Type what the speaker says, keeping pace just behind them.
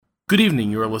Good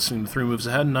evening, you are listening to Three Moves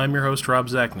Ahead, and I'm your host, Rob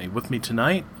Zacny. With me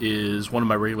tonight is one of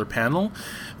my regular panel,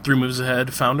 Three Moves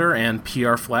Ahead founder and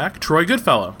PR flack, Troy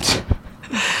Goodfellow.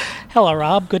 Hello,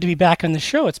 Rob. Good to be back on the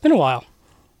show. It's been a while.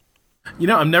 You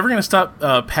know, I'm never going to stop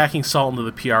packing salt into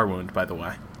the PR wound, by the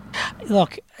way.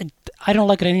 Look, I don't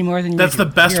like it any more than you do. That's the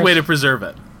best way to preserve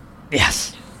it.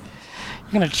 Yes.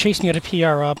 You're going to chase me out of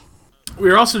PR, Rob. We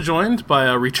are also joined by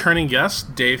a returning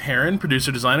guest, Dave Herron,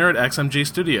 producer-designer at XMG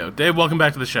Studio. Dave, welcome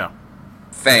back to the show.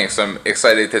 Thanks. I'm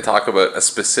excited to talk about a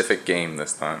specific game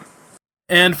this time.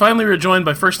 And finally, we're joined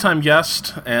by first-time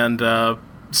guest and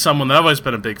someone that I've always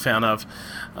been a big fan of,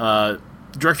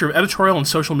 Director of Editorial and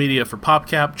Social Media for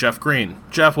PopCap, Jeff Green.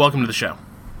 Jeff, welcome to the show.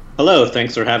 Hello,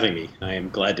 thanks for having me. I am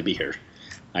glad to be here.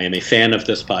 I am a fan of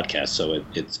this podcast, so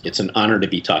it's an honor to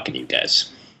be talking to you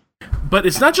guys. But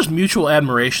it's not just mutual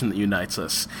admiration that unites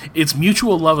us. It's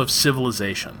mutual love of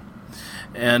civilization.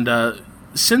 And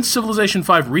since Civilization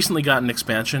V recently got an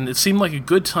expansion, it seemed like a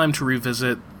good time to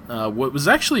revisit what was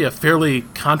actually a fairly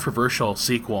controversial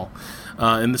sequel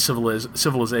in the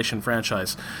Civilization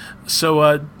franchise.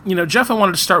 So, Jeff, I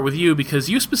wanted to start with you because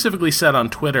you specifically said on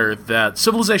Twitter that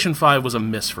Civilization V was a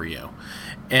miss for you.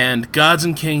 And Gods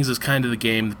and Kings is kind of the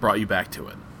game that brought you back to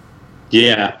it.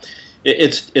 Yeah.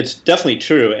 It's definitely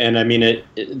true, and I mean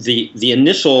the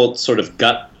initial sort of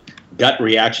gut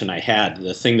reaction I had,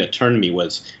 the thing that turned me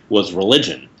was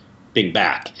religion being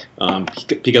back,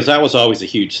 because that was always a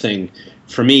huge thing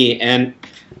for me. And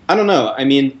I don't know, I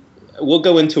mean, we'll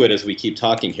go into it as we keep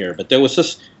talking here, but this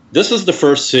is the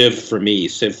first Civ for me,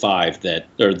 Civ 5,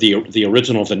 or the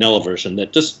original vanilla version,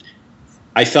 that just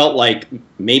I felt like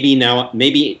maybe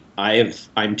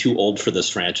I'm too old for this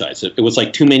franchise. It was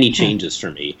like too many changes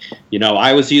for me. You know,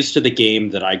 I was used to the game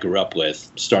that I grew up with,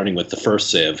 starting with the first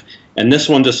Civ, and this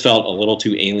one just felt a little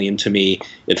too alien to me.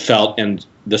 It felt, and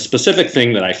the specific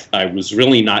thing that I was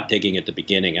really not digging at the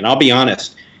beginning, and I'll be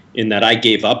honest, in that I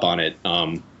gave up on it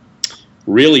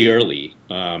really early.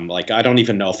 Like, I don't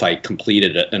even know if I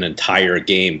completed an entire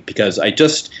game, because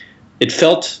it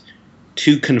felt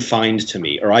too confined to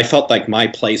me, or I felt like my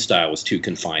play style was too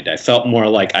confined. I felt more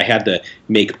like I had to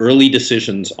make early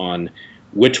decisions on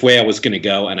which way I was going to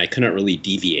go, and I couldn't really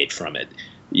deviate from it.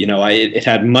 You know, it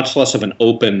had much less of an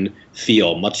open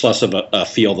feel, much less of a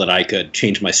feel that I could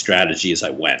change my strategy as I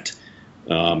went.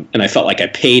 And I felt like I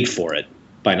paid for it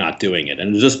by not doing it,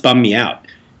 and it just bummed me out.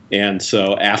 And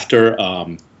so after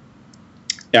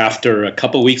a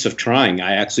couple weeks of trying,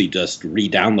 I actually just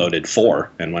re-downloaded 4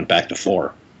 and went back to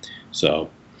 4. So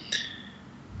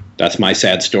that's my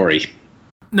sad story.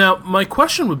 Now, my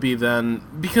question would be then,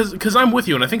 because I'm with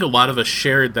you, and I think a lot of us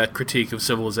shared that critique of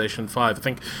Civilization V. I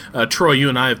think, Troy, you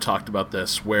and I have talked about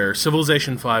this, where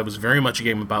Civilization V was very much a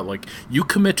game about, like, you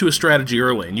commit to a strategy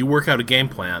early, and you work out a game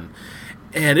plan,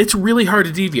 and it's really hard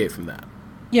to deviate from that.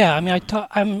 Yeah, I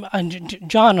mean,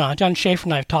 John Schaefer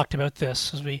and I have talked about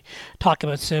this as we talk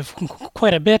about Civ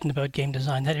quite a bit and about game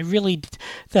design. That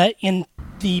in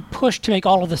the push to make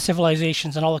all of the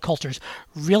civilizations and all the cultures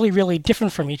really, really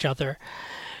different from each other,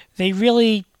 they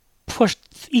really pushed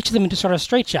each of them into sort of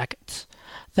straitjackets.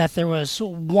 That there was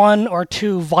one or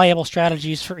two viable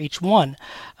strategies for each one.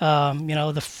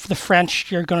 The French,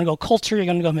 you're going to go culture, you're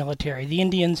going to go military. The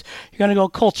Indians, you're going to go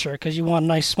culture because you want a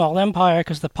nice small empire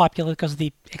because of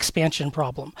the expansion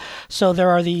problem. So there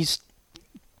are these.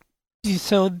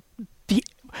 So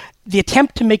the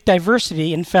attempt to make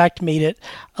diversity, in fact, made it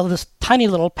this tiny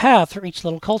little path for each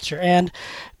little culture. And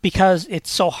because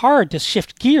it's so hard to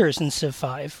shift gears in Civ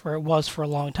 5, or it was for a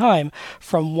long time,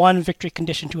 from one victory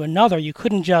condition to another, you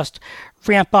couldn't just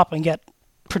ramp up and get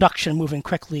production moving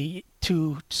quickly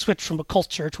to switch from a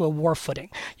culture to a war footing.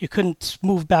 You couldn't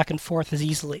move back and forth as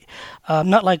easily.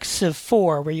 Not like Civ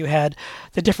 4, where you had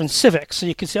the different civics. So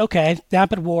you could say, okay, now I'm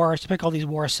at war, so pick all these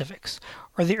war civics.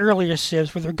 Or the earlier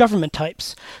Civs where they're government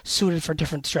types suited for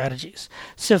different strategies.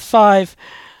 Civ 5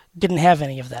 didn't have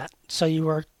any of that. So you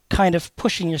were kind of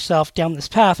pushing yourself down this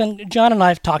path. And John and I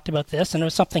have talked about this, and it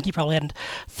was something he probably hadn't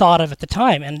thought of at the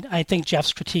time. And I think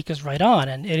Jeff's critique is right on,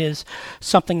 and it is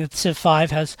something that Civ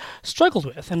 5 has struggled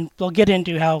with. And we'll get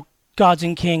into how Gods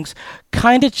and Kings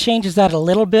kind of changes that a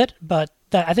little bit, but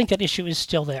I think that issue is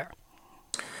still there.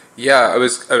 Yeah, I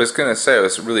was going to say, I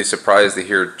was really surprised to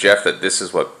hear, Jeff, that this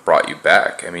is what brought you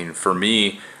back. I mean, for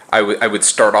me, I would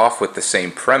start off with the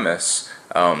same premise,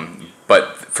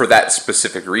 but for that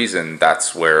specific reason,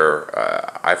 that's where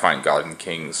I find God and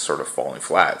Kings sort of falling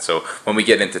flat. So when we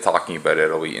get into talking about it,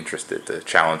 I'll be interested to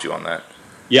challenge you on that.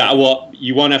 Yeah, well,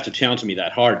 you won't have to challenge me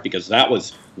that hard, because that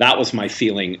was That was my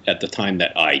feeling at the time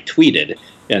that I tweeted.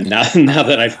 And now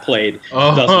that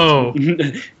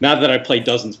I've played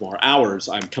dozens more hours,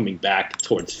 I'm coming back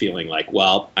towards feeling like,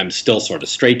 well, I'm still sort of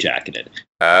straitjacketed.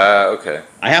 Okay.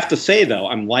 I have to say, though,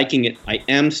 I'm liking it. I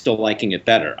am still liking it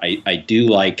better. I do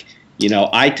like,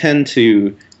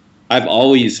 I've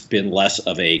always been less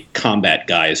of a combat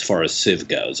guy as far as Civ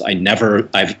goes. I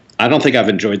don't think I've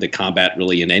enjoyed the combat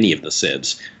really in any of the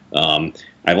Civs.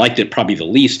 I liked it probably the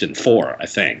least in 4, I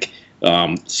think.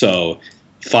 So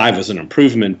 5 was an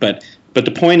improvement, but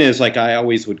the point is, like, I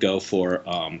always would go for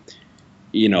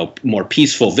more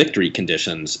peaceful victory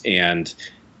conditions, and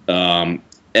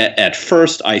at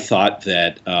first I thought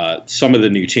that some of the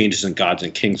new changes in Gods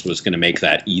and Kings was going to make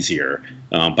that easier,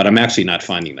 but I'm actually not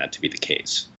finding that to be the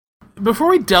case. Before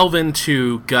we delve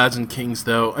into Gods and Kings,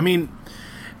 though, I mean,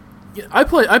 I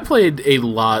played a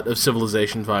lot of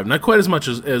Civilization 5, not quite as much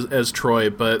as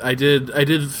Troy, but I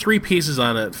did 3 pieces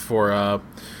on it for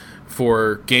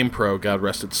GamePro, God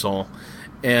rest its soul.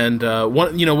 And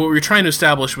what we were trying to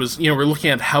establish was, we're looking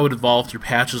at how it evolved through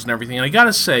patches and everything. And I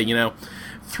gotta say,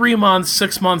 3 months,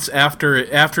 6 months after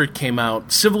it came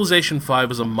out, Civilization 5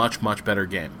 was a much, much better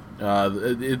game.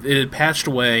 It had patched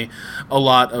away a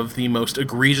lot of the most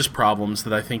egregious problems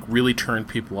that I think really turned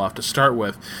people off to start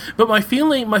with. But my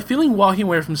feeling walking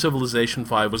away from Civilization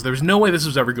 5 was there was no way this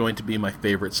was ever going to be my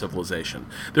favorite Civilization.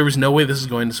 There was no way this was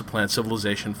going to supplant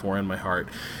Civilization 4 in my heart.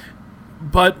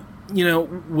 But,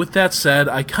 with that said,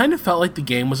 I kind of felt like the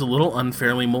game was a little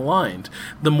unfairly maligned.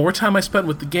 The more time I spent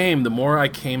with the game, the more I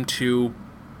came to,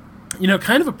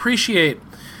 kind of appreciate...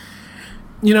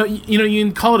 you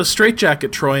can call it a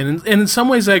straitjacket, Troy, and in some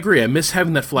ways I agree. I miss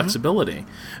having that flexibility.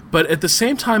 Mm-hmm. But at the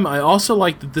same time, I also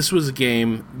liked that this was a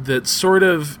game that sort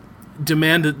of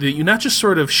demanded that you not just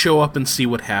sort of show up and see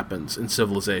what happens in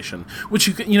Civilization, which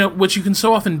you can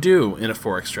so often do in a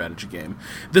 4X strategy game.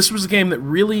 This was a game that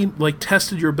really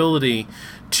tested your ability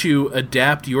to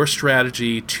adapt your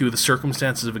strategy to the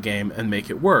circumstances of a game and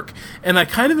make it work. And I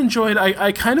kind of enjoyed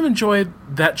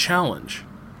that challenge.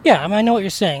 Yeah, I know what you're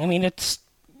saying. I mean,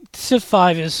 Civ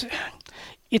 5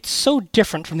 it's so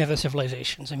different from the other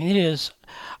civilizations. I mean, it is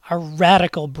a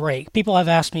radical break. People have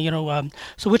asked me,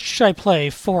 so which should I play,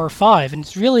 4 or 5? And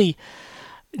it's really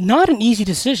not an easy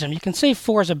decision. You can say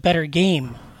 4 is a better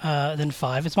game than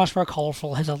 5. It's much more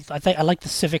colorful. I like the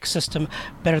civic system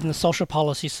better than the social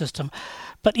policy system.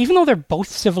 But even though they're both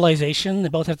civilization, they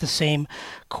both have the same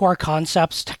core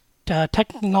concepts,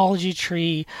 technology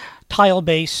tree,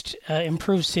 tile-based,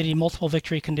 improved city, multiple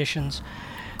victory conditions.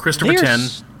 Christopher 10.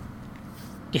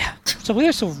 Yeah, so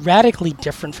they're so radically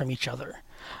different from each other.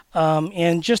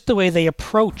 And just the way they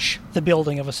approach the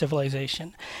building of a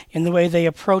civilization, in the way they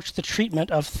approach the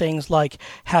treatment of things like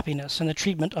happiness and the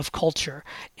treatment of culture.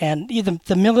 And even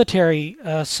the military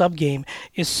subgame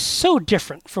is so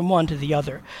different from one to the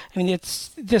other. I mean,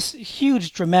 it's this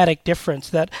huge dramatic difference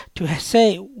that to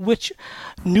say which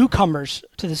newcomers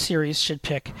to the series should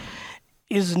pick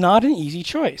is not an easy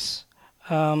choice.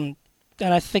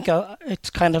 And I think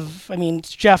it's kind of,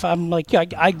 Jeff, I'm like, yeah,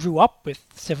 I grew up with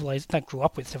Civilization.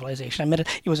 I mean,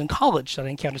 it was in college that I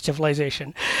encountered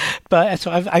Civilization. But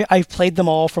so I've played them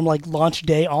all from launch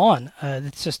day on.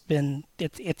 It's just been,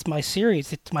 it's my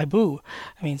series. It's my boo.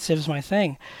 I mean, Civ's my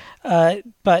thing.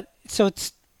 But so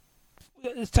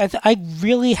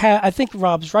I think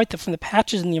Rob's right that from the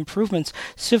patches and the improvements,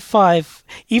 Civ 5,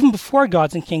 even before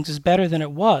Gods and Kings, is better than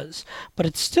it was. But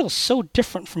it's still so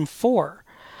different from 4.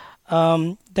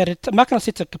 I'm not going to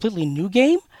say it's a completely new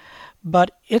game,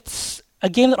 but it's a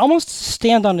game that almost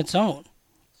stands on its own.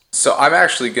 So I'm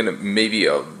actually going to maybe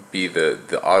be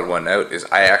the odd one out. Is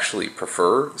I actually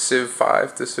prefer Civ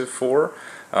 5 to Civ 4,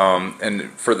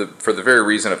 and for the very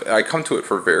reason of I come to it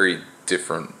for very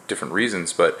different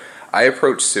reasons. But I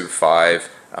approach Civ 5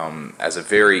 as a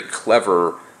very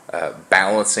clever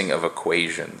balancing of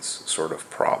equations sort of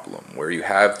problem, where you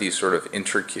have these sort of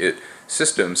intricate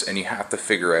systems and you have to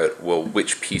figure out, well,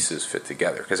 which pieces fit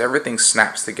together, because everything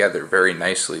snaps together very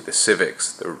nicely. The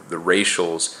civics, the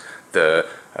racials, the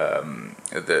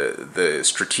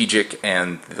strategic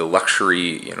and the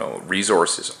luxury,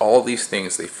 resources, all these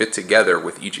things, they fit together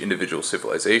with each individual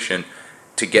civilization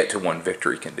to get to one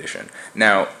victory condition.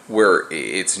 Now, where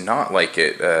it's not like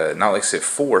Civ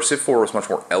 4. Civ 4 was much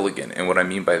more elegant, and what I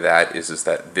mean by that is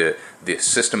that the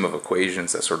system of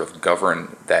equations that sort of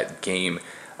govern that game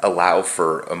allow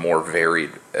for a more varied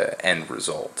end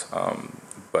result.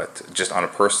 But just on a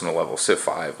personal level, Civ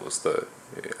 5 was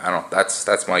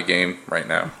that's my game right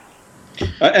now.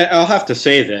 I'll have to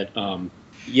say that,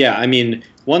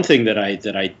 one thing that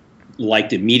I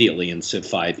liked immediately in Civ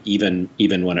 5, even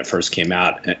when it first came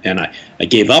out. And I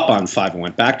gave up on 5 and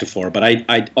went back to 4. But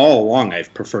I all along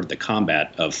I've preferred the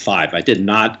combat of 5. I did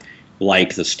not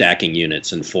like the stacking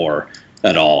units in 4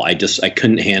 at all. I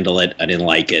couldn't handle it. I didn't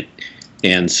like it.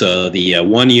 And so the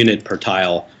 1 unit per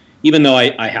tile, even though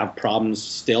I have problems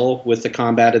still with the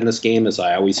combat in this game, as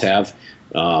I always have,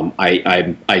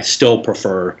 I still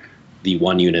prefer the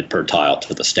 1 unit per tile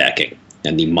to the stacking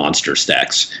and the monster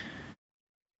stacks.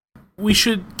 We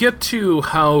should get to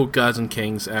how Gods and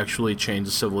Kings actually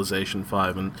changes Civilization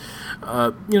 5. And,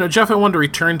 Jeff, I wanted to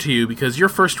return to you because your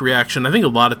first reaction, I think a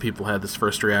lot of people had this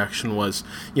first reaction, was,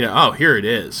 oh, here it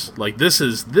is. Like, this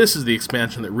is the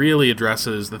expansion that really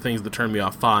addresses the things that turned me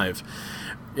off 5.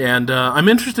 And I'm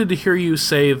interested to hear you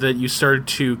say that you started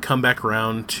to come back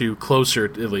around to closer,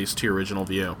 at least, to your original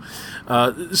view.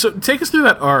 So take us through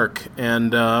that arc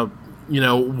and...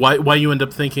 why you end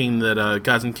up thinking that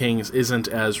Gods and Kings isn't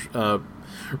as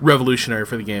revolutionary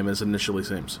for the game as it initially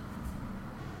seems.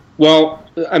 Well,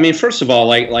 I mean, first of all,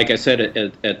 like I said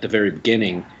at the very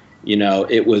beginning,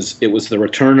 it was the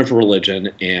return of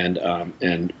religion and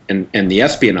the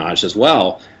espionage as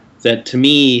well that to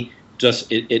me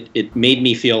just it made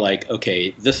me feel like,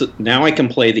 okay, now I can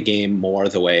play the game more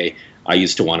the way I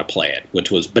used to want to play it,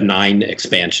 which was benign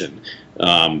expansion.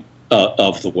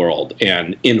 Of the world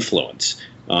and influence,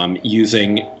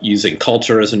 using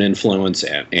culture as an influence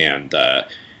and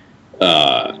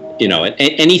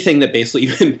anything that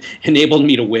basically enabled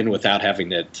me to win without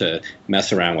having to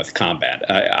mess around with combat.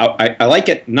 I like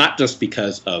it not just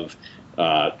because of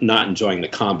not enjoying the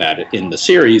combat in the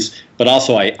series, but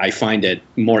also I find it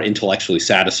more intellectually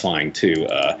satisfying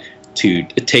to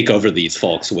take over these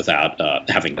folks without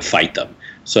having to fight them.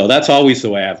 So that's always the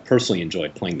way I've personally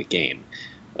enjoyed playing the game.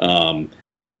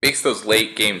 Makes those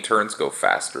late game turns go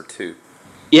faster too.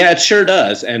 Yeah, it sure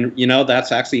does, and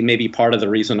that's actually maybe part of the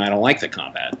reason I don't like the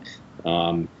combat.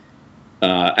 And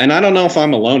I don't know if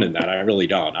I'm alone in that. I really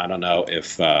don't. I don't know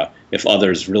if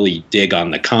others really dig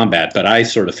on the combat, but I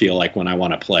sort of feel like when I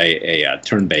want to play a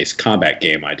turn-based combat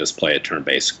game, I just play a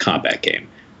turn-based combat game.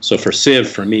 So for Civ,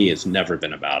 for me, it's never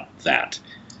been about that.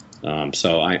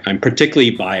 So I'm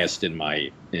particularly biased in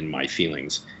my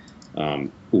feelings.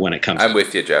 When it comes, I'm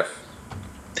with you, Jeff.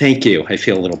 Thank you. I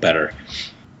feel a little better.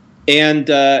 And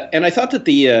I thought that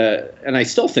and I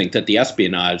still think that the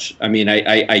espionage. I mean,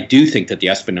 I do think that the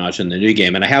espionage in the new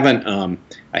game, and I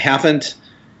haven't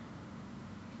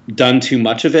done too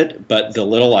much of it, but the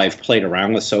little I've played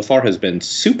around with so far has been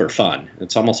super fun.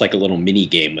 It's almost like a little mini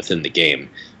game within the game,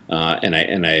 and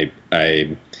I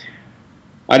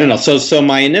don't know. So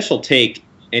my initial take,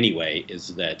 anyway,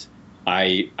 is that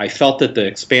I felt that the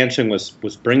expansion was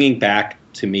bringing back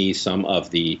to me some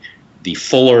of the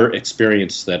fuller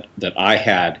experience that I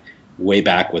had way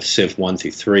back with Civ 1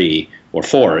 through 3 or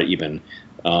 4 even,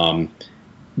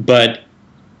 but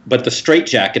the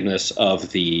straitjackedness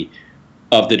of the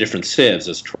different Civs,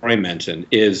 as Troy mentioned,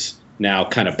 is now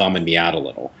kind of bumming me out a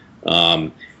little.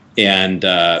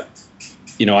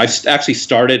 I've actually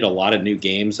started a lot of new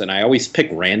games, and I always pick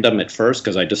random at first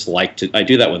because I just like to. I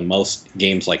do that with most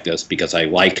games like this because I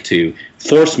like to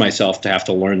force myself to have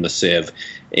to learn the Civ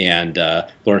and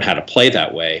learn how to play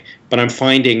that way. But I'm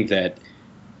finding that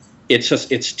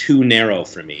it's too narrow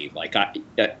for me. Like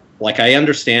I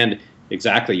understand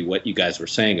exactly what you guys were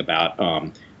saying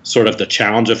about sort of the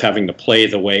challenge of having to play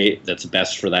the way that's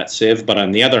best for that Civ, but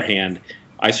on the other hand,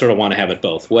 I sort of want to have it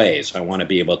both ways. I want to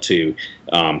be able to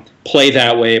play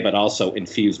that way, but also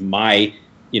infuse my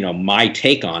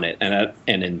take on it.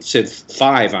 And in Civ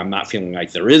 5, I'm not feeling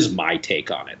like there is my take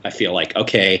on it. I feel like,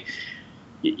 okay,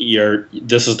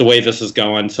 this is the way this is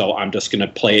going, so I'm just going to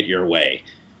play it your way.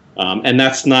 And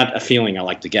that's not a feeling I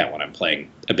like to get when I'm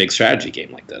playing a big strategy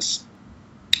game like this.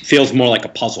 It feels more like a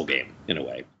puzzle game in a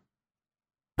way.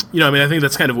 I think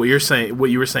that's kind of what you're saying. What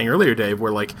you were saying earlier, Dave,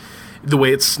 where like the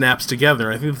way it snaps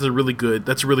together. I think that's a really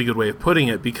good way of putting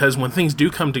it, because when things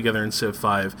do come together in Civ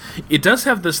 5, it does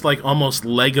have this like almost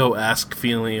Lego-esque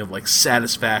feeling of like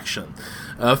satisfaction.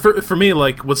 For me,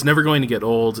 like what's never going to get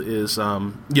old is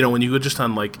when you go just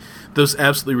on like those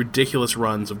absolutely ridiculous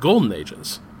runs of Golden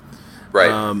Ages.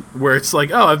 Right. Where it's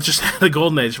like, oh, I've just had a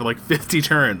Golden Age for like 50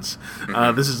 turns.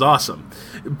 This is awesome.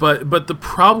 But the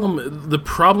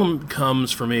problem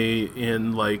comes for me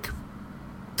in like,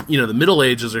 the Middle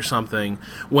Ages or something,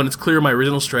 when it's clear my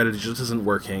original strategy just isn't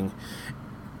working,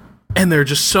 and there are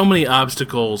just so many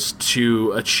obstacles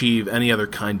to achieve any other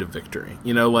kind of victory.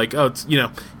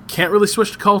 Can't really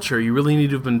switch to culture. You really need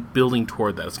to have been building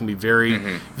toward that. It's going to be very,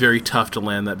 very tough to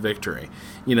land that victory.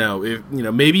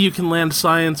 Maybe you can land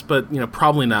science, but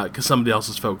probably not, because somebody else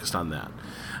is focused on that.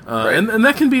 Right. And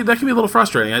that can be a little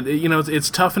frustrating. It's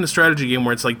tough in a strategy game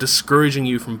where it's like discouraging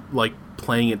you from like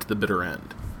playing it to the bitter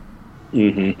end.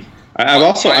 Mm-hmm.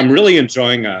 I'm really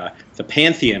enjoying the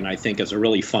Pantheon. I think is a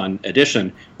really fun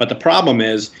addition. But the problem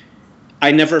is,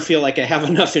 I never feel like I have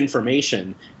enough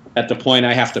information at the point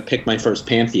I have to pick my first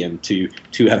Pantheon to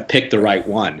have picked the right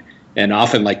one. And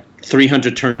often, like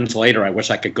 300 turns later, I wish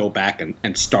I could go back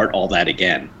and start all that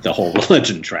again, the whole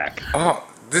religion track. Oh,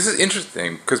 this is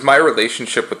interesting, because my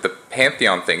relationship with the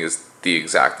Pantheon thing is the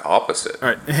exact opposite. All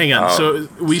right, hang on. So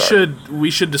we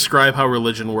should describe how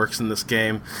religion works in this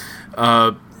game.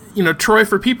 Troy,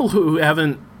 for people who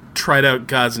haven't tried out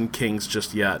Gods and Kings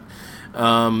just yet,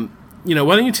 why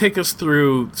don't you take us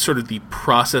through sort of the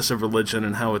process of religion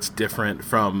and how it's different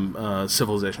from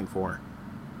Civilization 4?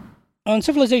 On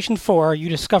Civilization 4, you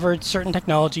discovered certain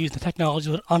technologies. The technologies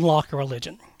would unlock a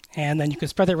religion. And then you could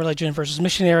spread that religion versus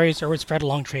missionaries, or would spread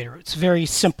along trade routes. It's a very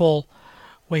simple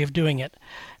way of doing it.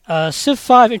 Civ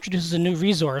 5 introduces a new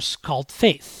resource called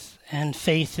faith. And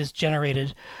faith is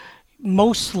generated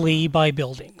mostly by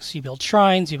buildings. You build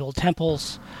shrines, you build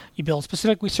temples, you build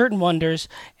specifically certain wonders,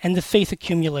 and the faith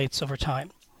accumulates over time.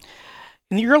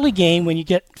 In the early game, when you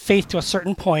get faith to a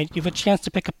certain point, you have a chance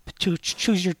to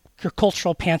choose your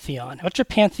cultural pantheon. What your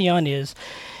pantheon is,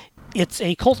 it's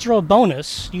a cultural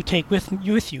bonus you take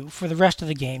with you for the rest of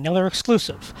the game. Now they're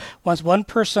exclusive. Once one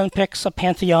person picks a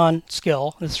pantheon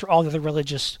skill, this is for all the other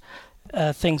religious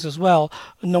things as well,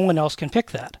 no one else can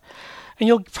pick that. And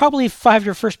you'll probably have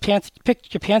your first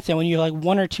pick your pantheon when you're like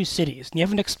 1 or 2 cities, and you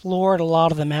haven't explored a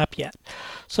lot of the map yet.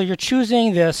 So you're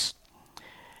choosing this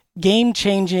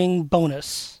game-changing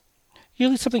bonus.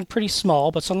 Usually something pretty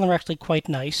small, but some of them are actually quite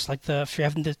nice. Like if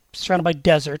you're surrounded by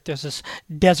desert, there's this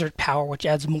desert power which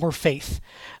adds more faith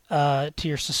to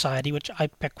your society, which I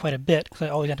pick quite a bit because I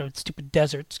always end up with stupid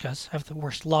deserts because I have the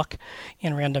worst luck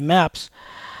in random maps.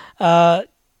 But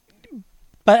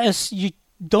as you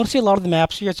don't see a lot of the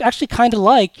maps, it's actually kind of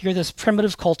like you're this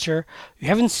primitive culture. You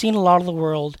haven't seen a lot of the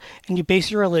world, and you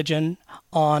base your religion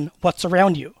on what's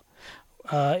around you.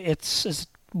 Is it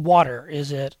water?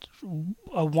 Is it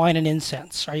wine and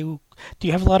incense? Do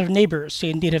you have a lot of neighbors? So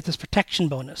you indeed have this protection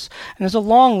bonus. And there's a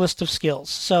long list of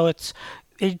skills. So it's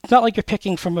not like you're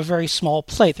picking from a very small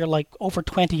plate. There are like over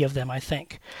 20 of them, I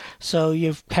think. So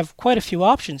you have quite a few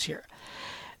options here.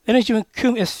 Then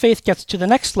as faith gets to the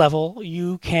next level,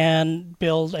 you can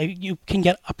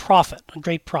get a prophet, a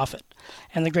great prophet.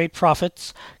 And the great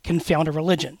prophets can found a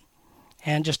religion.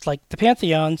 And just like the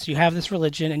pantheons, you have this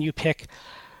religion and you pick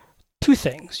 2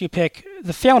 things. You pick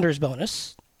the founder's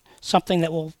bonus, something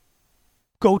that will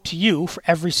go to you for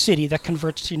every city that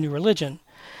converts to your new religion,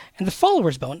 and the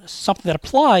follower's bonus, something that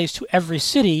applies to every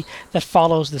city that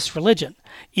follows this religion,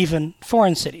 even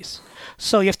foreign cities.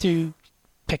 So you have to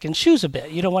pick and choose a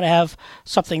bit. You don't want to have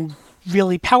something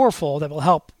really powerful that will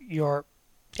help your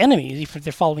enemies, even if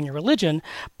they're following your religion,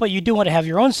 but you do want to have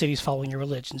your own cities following your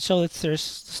religion. So there's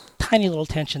this tiny little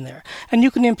tension there. And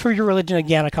you can improve your religion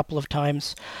again a couple of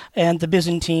times. And the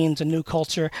Byzantines, a new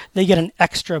culture, they get an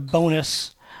extra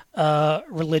bonus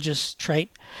religious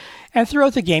trait. And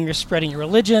throughout the game, you're spreading your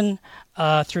religion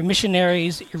through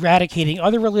missionaries, eradicating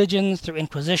other religions through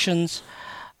inquisitions,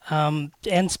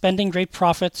 and spending great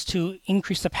profits to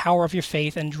increase the power of your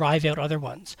faith and drive out other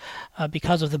ones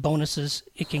because of the bonuses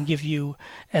it can give you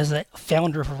as a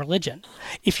founder of a religion.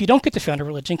 If you don't get to found a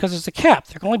religion, because there's a cap,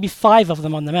 there can only be 5 of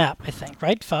them on the map, I think,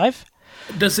 right? 5?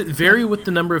 Does it vary with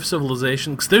the number of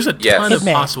civilizations? Because there's a ton of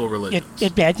possible religions.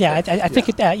 It may, yeah. I think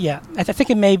it. I think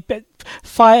it may.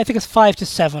 5. I think it's 5 to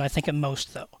 7. I think at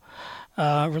most, though,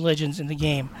 religions in the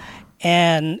game,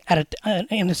 and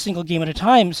in a single game at a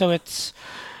time. So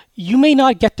you may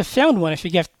not get to found one if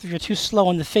you're too slow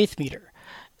on the faith meter.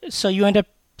 So you end up.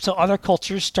 So other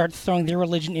cultures start throwing their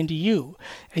religion into you,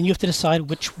 and you have to decide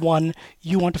which one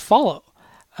you want to follow.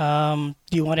 Do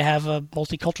you want to have a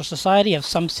multicultural society, have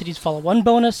some cities follow one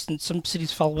bonus and some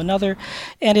cities follow another?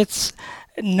 And it's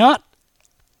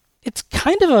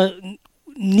kind of a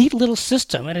neat little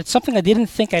system, and it's something I didn't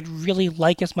think I'd really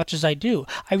like as much as I do.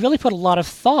 I really put a lot of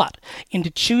thought into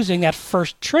choosing that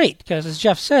first trait, because as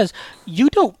Jeff says, you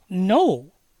don't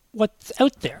know what's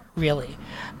out there, really.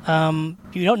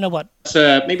 You don't know what...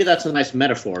 maybe that's a nice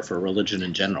metaphor for religion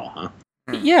in general, huh?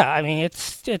 Yeah, I mean,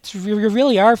 you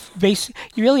really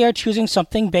are choosing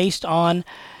something based on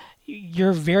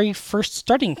your very first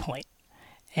starting point.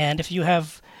 And if you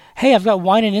have, hey, I've got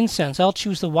wine and incense, I'll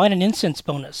choose the wine and incense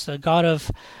bonus, the god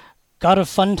of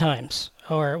fun times,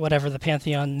 or whatever the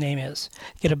pantheon name is.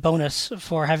 Get a bonus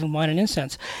for having wine and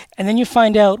incense. And then you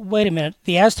find out, wait a minute,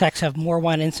 the Aztecs have more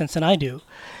wine and incense than I do.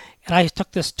 and I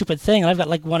took this stupid thing, and I've got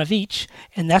like one of each,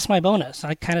 and that's my bonus.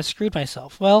 I kind of screwed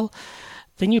myself. Well,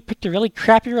 then you picked a really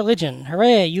crappy religion.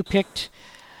 Hooray! You picked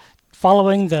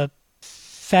following the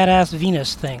fat-ass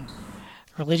Venus thing,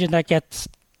 religion that gets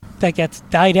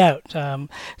died out.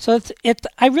 So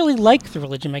I really like the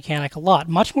religion mechanic a lot,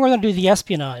 much more than I do the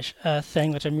espionage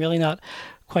thing, which I'm really not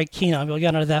quite keen on. We'll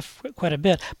get into that quite a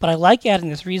bit. But I like adding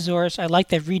this resource. I like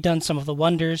they've redone some of the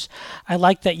wonders. I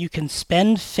like that you can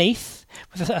spend faith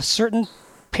with a certain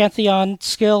pantheon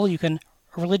skill.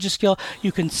 A religious skill,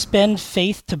 you can spend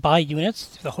faith to buy units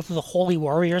through the Holy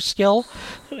Warrior skill,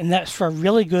 and that's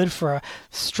really good for a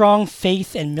strong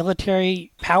faith and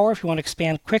military power if you want to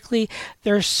expand quickly.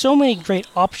 There are so many great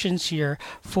options here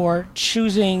for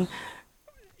choosing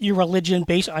your religion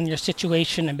based on your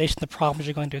situation and based on the problems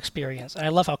you're going to experience. And I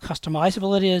love how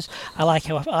customizable it is. I like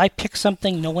how if I pick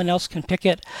something, no one else can pick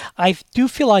it. I do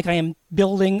feel like I am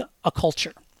building a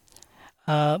culture,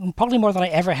 probably more than I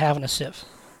ever have in a Civ.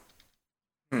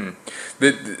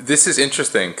 This is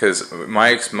interesting because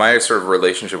my sort of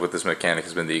relationship with this mechanic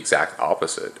has been the exact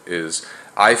opposite. Is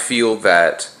I feel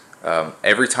that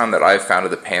every time that I've founded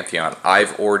the Pantheon,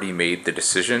 I've already made the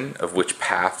decision of which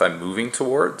path I'm moving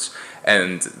towards,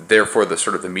 and therefore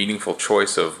the meaningful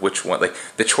choice of which one, like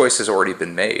the choice has already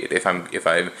been made. If I'm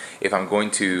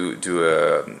going to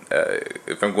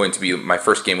be, my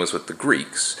first game was with the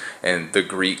Greeks, and the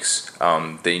Greeks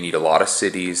they need a lot of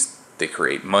cities. They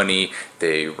create money.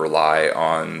 They rely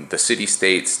on the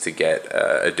city-states to get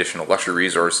additional luxury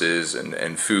resources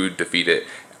and food to feed it.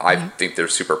 I think they're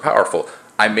super powerful.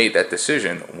 I made that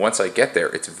decision. Once I get there,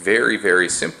 it's very, very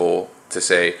simple to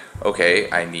say, okay,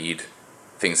 I need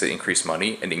things that increase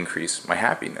money and increase my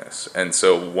happiness. And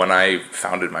so when I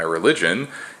founded my religion,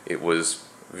 it was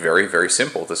very, very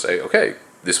simple to say, okay,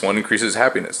 this one increases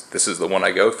happiness. This is the one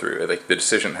I go through. Like the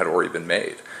decision had already been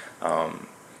made.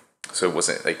 So it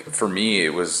wasn't like, for me,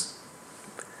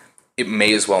 it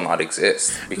may as well not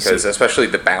exist, because especially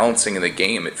the balancing in the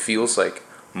game, it feels like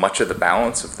much of the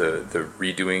balance of the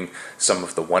redoing some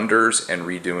of the wonders and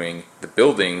redoing the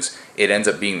buildings, it ends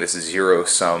up being this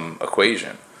zero-sum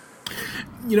equation.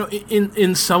 You know,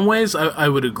 in some ways I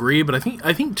would agree, but I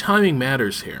think timing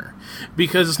matters here,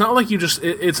 because it's not like you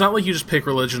just pick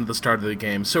religion at the start of the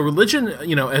game. So religion,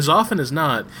 you know, as often as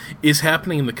not, is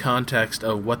happening in the context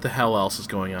of what the hell else is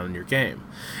going on in your game.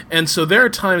 And so there are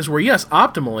times where, yes,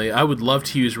 optimally, I would love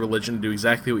to use religion to do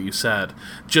exactly what you said,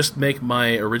 just make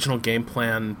my original game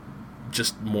plan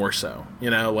just more so, you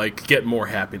know, like get more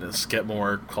happiness, get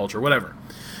more culture, whatever.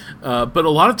 But a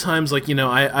lot of times, like, you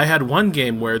know, I had one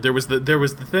game where there was the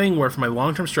thing where for my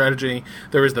long-term strategy,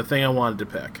 there was the thing I wanted to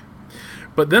pick.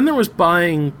 But then there was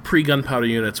buying pre-gunpowder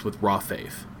units with raw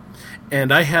faith.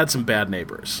 And I had some bad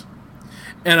neighbors.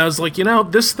 And I was like, you know,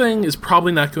 this thing is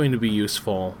probably not going to be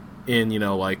useful in, you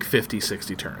know, like 50,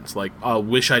 60 turns. Like, I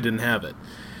wish I didn't have it.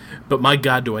 But my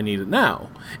God, do I need it now?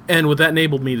 And what that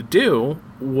enabled me to do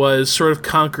was sort of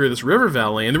conquer this river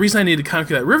valley. And the reason I needed to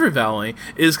conquer that river valley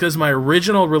is because my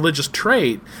original religious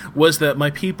trait was that my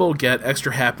people get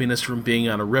extra happiness from being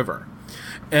on a river.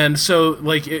 And so,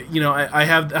 like, you know, I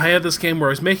had this game where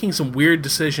I was making some weird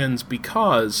decisions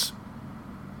because,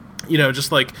 you know,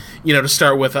 just like, you know, to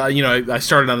start with, you know, I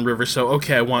started on the river, so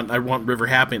okay, I want river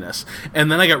happiness, and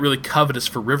then I got really covetous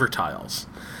for river tiles.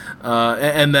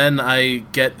 And then I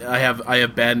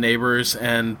have bad neighbors,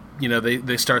 and you know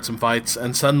they start some fights,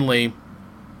 and suddenly,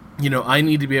 you know, I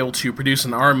need to be able to produce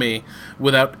an army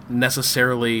without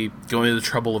necessarily going to the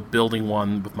trouble of building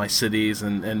one with my cities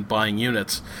and buying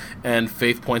units, and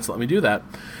faith points let me do that.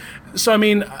 So I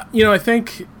mean, you know, I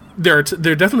think there are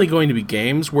definitely going to be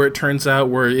games where it turns out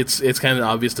where it's kind of an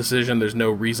obvious decision. There's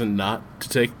no reason not to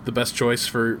take the best choice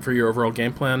for your overall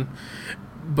game plan.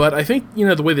 But I think, you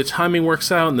know, the way the timing works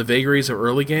out and the vagaries of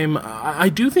early game, I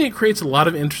do think it creates a lot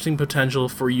of interesting potential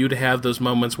for you to have those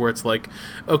moments where it's like,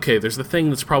 okay, there's the thing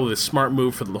that's probably the smart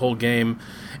move for the whole game,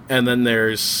 and then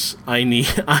there's, I need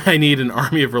an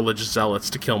army of religious zealots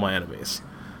to kill my enemies.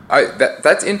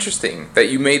 That's interesting that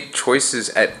you made choices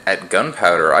at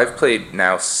Gunpowder. I've played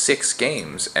now 6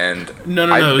 games, and No,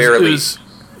 it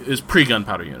was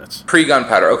pre-Gunpowder units.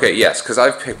 Pre-Gunpowder, okay, yes, because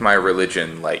I've picked my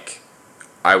religion, like,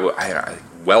 I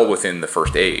well within the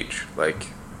first age, like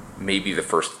maybe the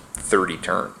first 30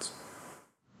 turns.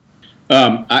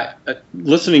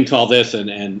 Listening to all this,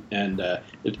 and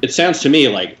it sounds to me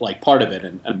like part of it,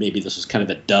 and maybe this is kind of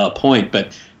a duh point,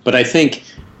 but I think,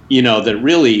 you know, that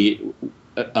really,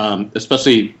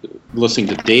 especially listening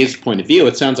to Dave's point of view,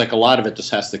 it sounds like a lot of it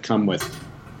just has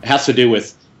to do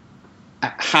with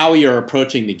how you're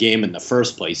approaching the game in the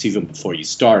first place, even before you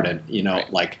start. And, you know,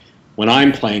 like when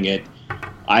I'm playing it,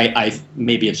 I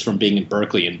maybe it's from being in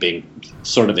Berkeley and being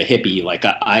sort of a hippie. Like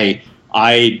I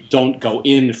don't go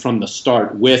in from the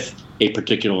start with a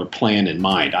particular plan in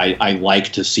mind. I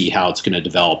like to see how it's going to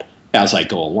develop as I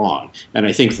go along. And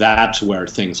I think that's where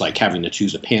things like having to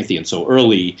choose a Pantheon so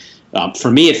early,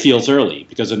 for me, it feels early,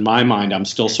 because in my mind, I'm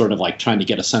still sort of like trying to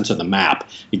get a sense of the map,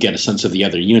 and get a sense of the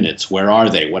other units. Where are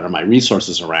they? What are my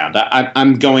resources around?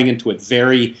 I'm going into it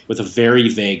with a very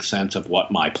vague sense of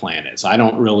what my plan is. I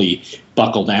don't really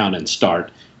buckle down and start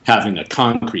having a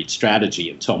concrete strategy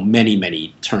until many,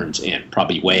 many turns in,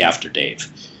 probably way after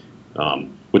Dave,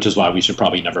 which is why we should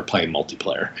probably never play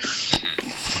multiplayer.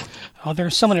 Oh, there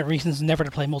are so many reasons never to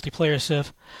play multiplayer,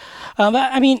 Civ.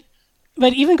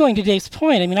 But even going to Dave's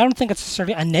point, I don't think it's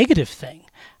necessarily a negative thing.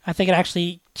 I think it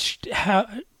actually,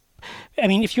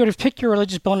 if you were to pick your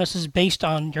religious bonuses based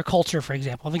on your culture, for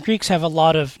example, the Greeks have a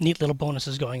lot of neat little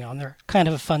bonuses going on. They're kind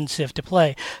of a fun Civ to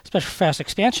play, especially for fast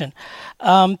expansion.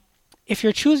 If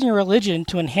you're choosing your religion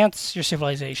to enhance your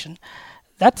civilization,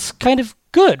 that's kind of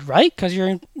good, right? Because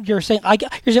you're saying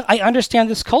I understand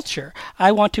this culture.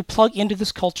 I want to plug into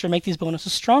this culture and make these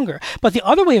bonuses stronger. But the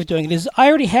other way of doing it is I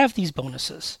already have these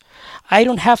bonuses. I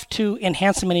don't have to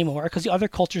enhance them anymore because the other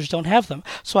cultures don't have them.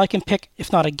 So I can pick,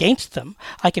 if not against them,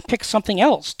 I can pick something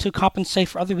else to compensate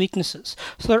for other weaknesses.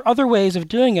 So there are other ways of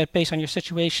doing it based on your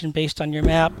situation, based on your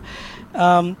map,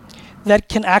 that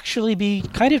can actually be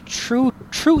kind of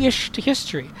true-ish to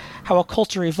history. How a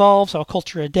culture evolves, how a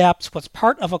culture adapts, what's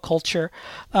part of a culture.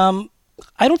 I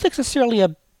don't think it's necessarily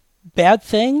a bad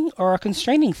thing or a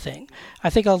constraining thing.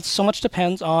 I think so much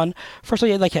depends on, first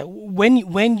of all, like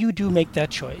when you do make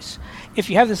that choice. If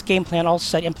you have this game plan all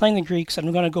set, I'm playing the Greeks, and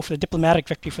I'm going to go for the diplomatic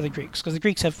victory for the Greeks, because the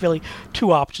Greeks have really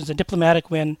two options, a diplomatic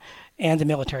win and a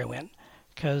military win,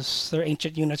 because their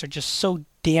ancient units are just so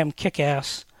damn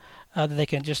kick-ass that they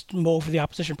can just mow over the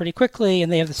opposition pretty quickly,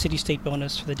 and they have the city-state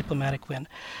bonus for the diplomatic win.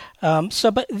 There's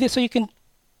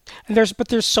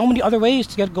so many other ways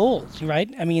to get gold, right?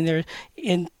 They're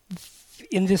in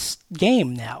this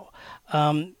game now.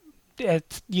 Not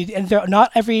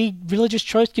every religious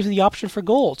choice gives you the option for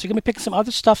gold. So you're going to be picking some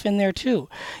other stuff in there too.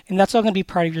 And that's all going to be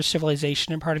part of your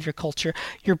civilization and part of your culture.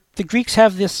 The Greeks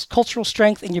have this cultural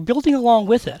strength, and you're building along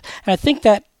with it. And I think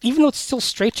that even though it's still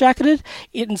straitjacketed,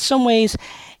 it in some ways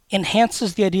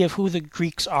enhances the idea of who the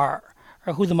Greeks are,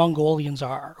 or who the Mongolians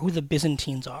are, or who the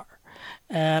Byzantines are.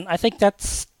 And I think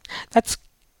that's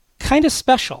kind of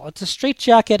special. It's a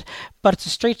straitjacket, but it's a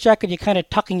straitjacket you're kind of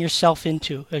tucking yourself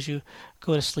into as you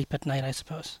go to sleep at night, I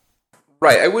suppose.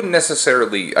 Right. I wouldn't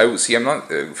necessarily. I'm not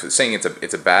saying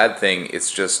it's a bad thing.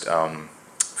 It's just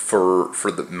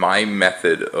my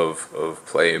method of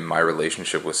play, my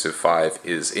relationship with Civ 5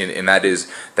 is and that is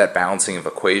that balancing of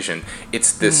equation.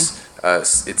 It's this.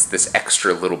 It's this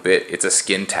extra little bit. It's a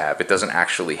skin tab. It doesn't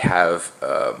actually have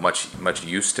much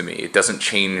use to me. It doesn't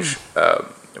change.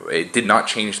 It did not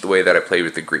change the way that I played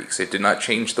with the Greeks. It did not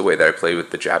change the way that I played with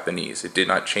the Japanese. It did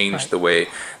not change the way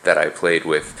that I played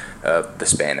with the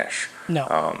Spanish.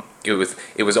 No.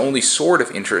 It was only sort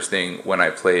of interesting when I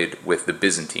played with the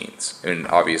Byzantines, and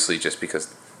obviously just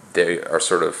because they are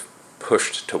sort of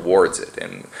pushed towards it.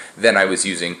 And then I was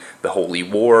using the Holy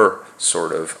War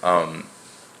sort of.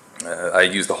 I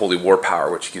use the Holy War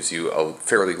power, which gives you a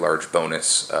fairly large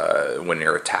bonus when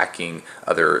you're attacking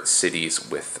other cities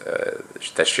with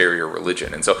that share your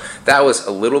religion. And so that was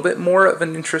a little bit more of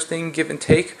an interesting give and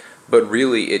take, but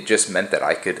really it just meant that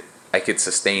I could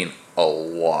sustain a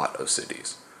lot of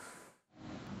cities.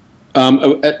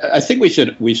 I think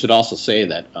we should also say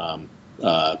that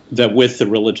that with the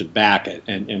religion back,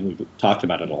 and we've talked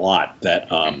about it a lot, that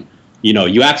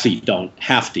you actually don't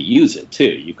have to use it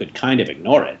too. You could kind of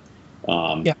ignore it.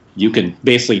 You can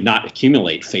basically not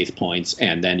accumulate faith points,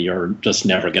 and then you're just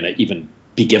never going to even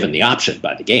be given the option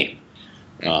by the game.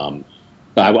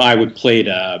 I would play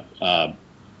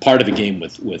part of a game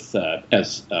with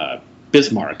as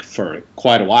Bismarck for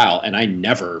quite a while, and I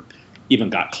never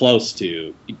even got close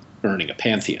to earning a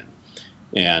Pantheon.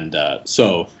 And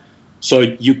so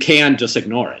you can just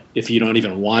ignore it. If you don't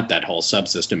even want that whole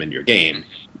subsystem in your game,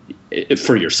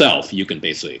 for yourself, you can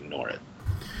basically ignore it.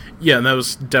 Yeah, and that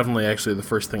was definitely actually the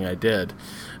first thing I did.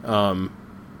 But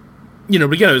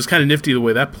again, it was kind of nifty the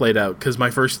way that played out, because my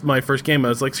first game, I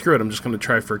was like, screw it, I'm just going to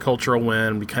try for a cultural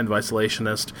win, be kind of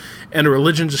isolationist, and a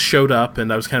religion just showed up,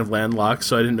 and I was kind of landlocked,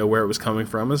 so I didn't know where it was coming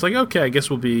from. I was like, okay, I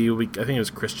guess we'll be I think it was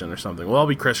Christian or something. Well, I'll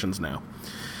be Christians now.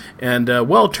 And,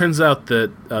 it turns out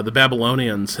that the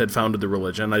Babylonians had founded the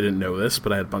religion. I didn't know this,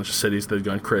 but I had a bunch of cities that had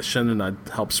gone Christian, and I'd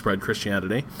helped spread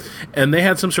Christianity. And they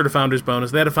had some sort of founder's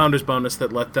bonus. They had a founder's bonus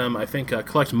that let them, I think,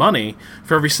 collect money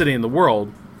for every city in the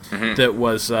world that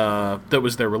was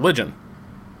their religion.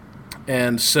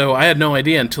 And so I had no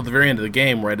idea until the very end of the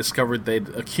game, where I discovered they'd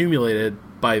accumulated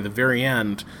by the very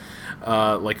end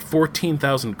like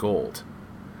 14,000 gold.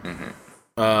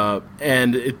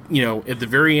 And at the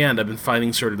very end, I've been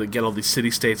fighting sort of to get all these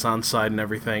city-states on side and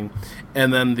everything,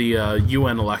 and then the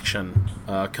UN election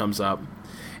comes up,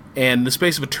 and in the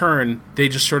space of a turn, they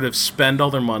just sort of spend all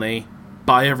their money,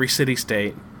 buy every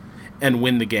city-state, and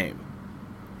win the game.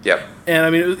 Yep. And I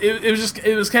mean,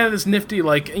 it was kind of this nifty,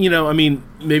 like,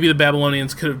 maybe the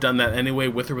Babylonians could have done that anyway,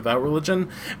 with or without religion,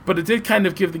 but it did kind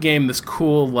of give the game this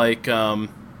cool, like,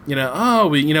 we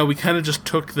kind of just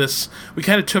took this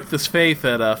faith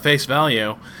at face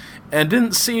value, and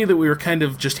didn't see that we were kind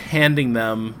of just handing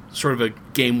them sort of a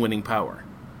game-winning power.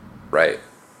 Right.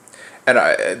 And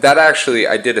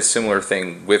I did a similar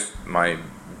thing with my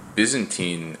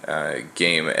Byzantine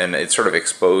game, and it sort of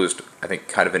exposed, I think,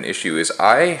 kind of an issue, is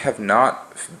I have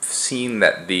not seen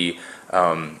that the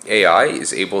AI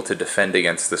is able to defend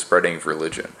against the spreading of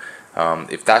religion.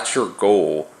 If that's your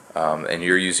goal, and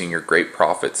you're using your great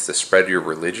profits to spread your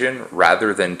religion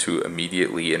rather than to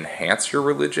immediately enhance your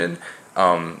religion,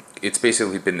 it's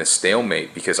basically been a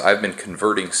stalemate, because I've been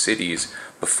converting cities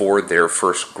before their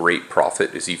first great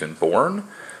prophet is even born,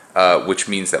 which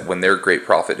means that when their great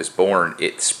prophet is born,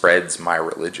 it spreads my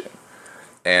religion.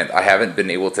 And I haven't been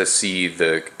able to see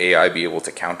the AI be able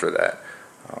to counter that.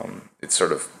 It's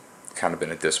sort of kind of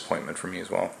been a disappointment for me as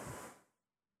well.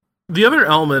 The other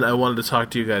element I wanted to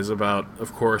talk to you guys about,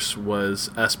 of course, was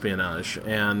espionage.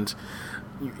 And,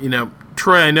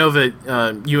 Troy, I know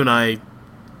that you and I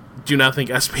do not think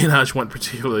espionage went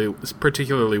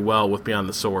particularly well with Beyond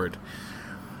the Sword.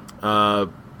 But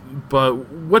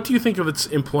what do you think of its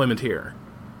employment here?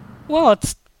 Well,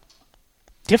 it's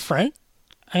different.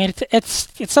 I mean, it's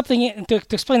something, to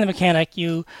explain the mechanic,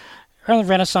 around the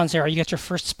Renaissance era, you get your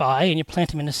first spy, and you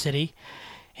plant him in a city,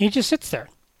 and he just sits there.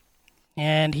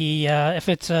 And he, if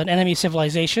it's an enemy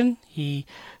civilization, he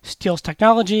steals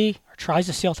technology, or tries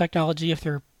to steal technology if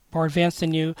they're more advanced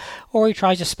than you, or he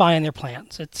tries to spy on their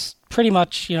plans. It's pretty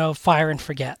much, fire and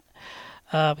forget.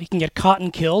 He can get caught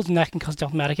and killed, and that can cause a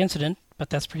diplomatic incident, but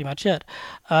that's pretty much it.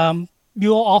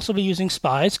 You'll also be using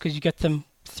spies, because you get them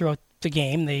throughout the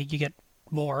game. You get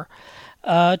more,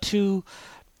 to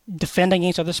defend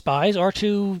against other spies, or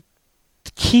to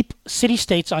keep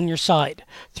city-states on your side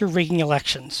through rigging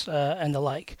elections and the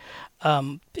like.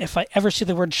 If I ever see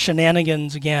the word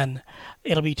shenanigans again,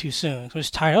 it'll be too soon. So I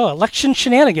was tired. Election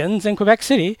shenanigans in Quebec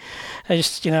City. I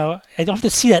just, I don't have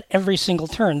to see that every single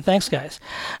turn. Thanks, guys.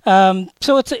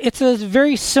 So it's a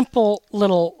very simple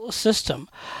little system.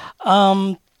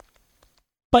 But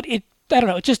I don't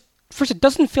know. First, it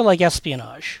doesn't feel like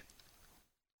espionage.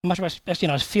 Much of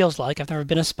espionage feels like. I've never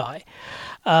been a spy.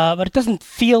 But it doesn't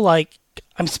feel like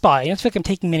I'm spying. It's like I'm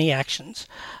taking many actions,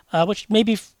 which may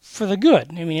be for the good.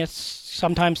 I mean, it's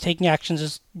sometimes taking actions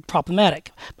is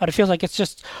problematic, but it feels like it's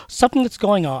just something that's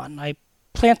going on. I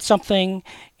plant something,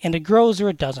 and it grows or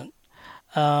it doesn't.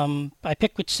 I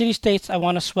pick which city-states I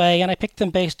want to sway, and I pick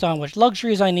them based on which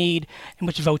luxuries I need and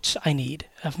which votes I need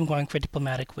if I'm going for a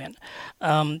diplomatic win.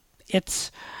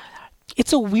 It's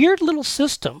a weird little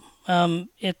system.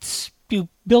 You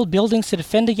build buildings to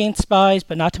defend against spies,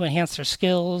 but not to enhance their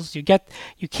skills. You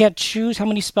can't choose how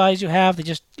many spies you have. They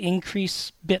just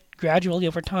increase bit gradually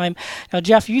over time. Now,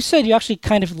 Jeff, you said you actually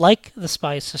kind of like the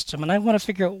spy system, and I want to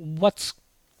figure out what's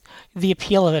the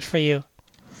appeal of it for you.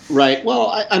 Right. Well,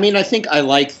 I think I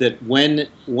like that when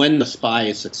the spy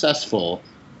is successful,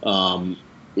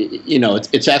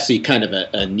 it's actually kind of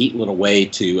a neat little way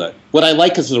to. What I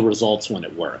like is the results when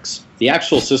it works. The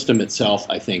actual system itself,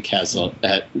 I think,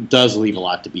 does leave a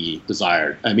lot to be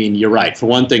desired. I mean, you're right. For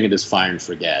one thing, it is fire and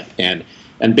forget, and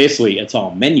basically it's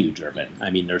all menu driven. I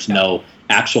mean, there's no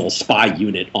actual spy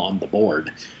unit on the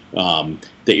board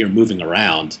that you're moving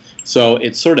around. So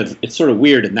it's sort of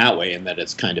weird in that way, in that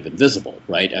it's kind of invisible,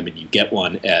 right? I mean, you get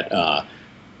one at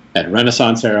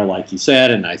Renaissance era, like you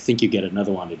said, and I think you get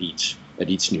another one at each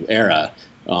new era.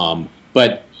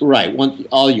 But right,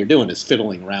 all you're doing is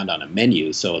fiddling around on a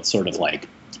menu, so it's sort of like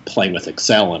playing with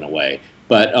Excel in a way.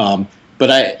 But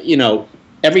I,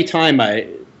 every time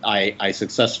I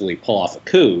successfully pull off a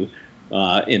coup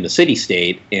in the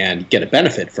city-state and get a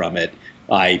benefit from it,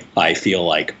 I feel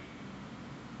like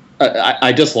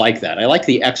I just like that. I like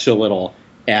the extra little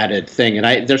added thing,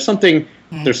 and there's something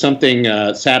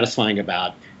satisfying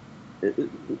about.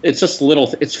 It's just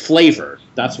it's flavor.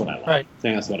 That's what I like. Right. I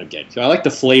think that's what I'm getting. So I like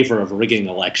the flavor of rigging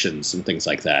elections and things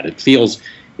like that. It feels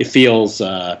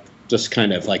just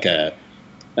kind of like a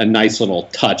nice little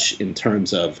touch in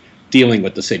terms of dealing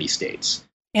with the city-states.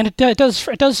 And it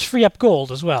does free up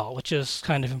gold as well, which is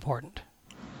kind of important.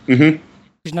 Mm-hmm.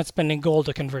 He's not spending gold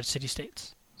to convert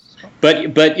city-states.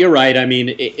 But you're right. I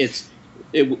mean,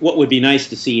 what would be nice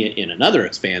to see in another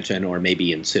expansion, or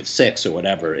maybe in Civ 6 or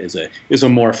whatever, is a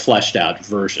more fleshed out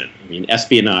version. I mean,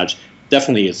 espionage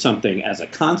definitely is something as a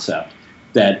concept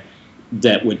that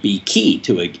would be key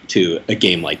to a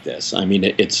game like this. I mean,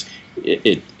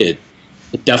 it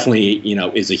definitely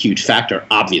is a huge factor,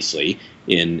 obviously,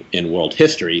 in world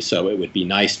history. So it would be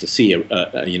nice to see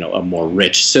a more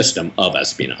rich system of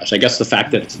espionage. I guess the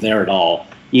fact that it's there at all,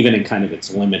 even in kind of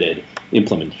its limited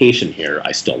implementation here,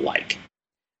 I still like.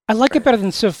 I like it better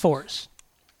than Civ 4's.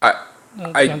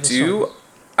 I do.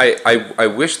 I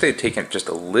wish they'd taken it just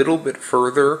a little bit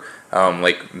further,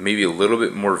 like maybe a little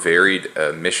bit more varied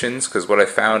missions, because what I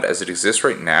found as it exists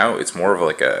right now, it's more of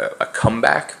like a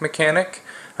comeback mechanic.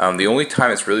 The only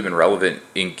time it's really been relevant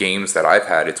in games that I've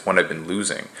had, it's when I've been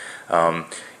losing. More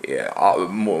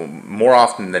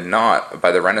often than not,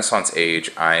 by the Renaissance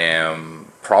age, I am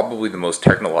probably the most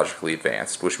technologically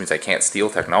advanced, which means I can't steal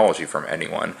technology from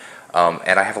anyone.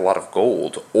 And I have a lot of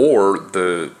gold, or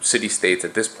the city-states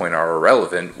at this point are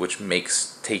irrelevant, which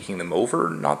makes taking them over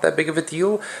not that big of a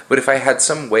deal. But if I had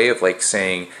some way of like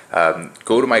saying,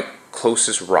 go to my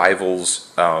closest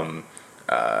rival's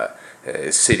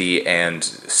city and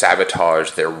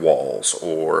sabotage their walls,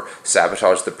 or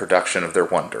sabotage the production of their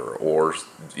wonder, or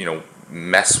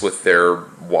mess with their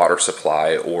water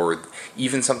supply, or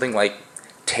even something like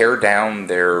tear down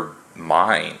their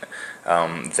mine,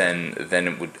 then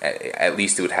it would, at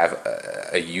least it would have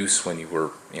a use when you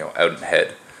were out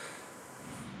ahead.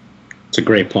 It's a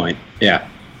great point. Yeah.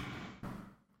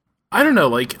 I don't know,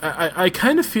 like, I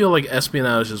kind of feel like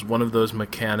espionage is one of those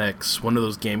mechanics, one of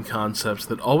those game concepts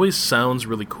that always sounds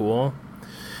really cool,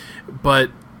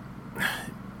 but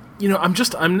I'm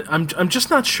just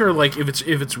not sure, like, if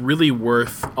it's really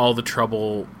worth all the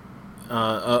trouble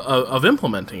of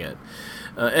implementing it.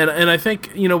 And I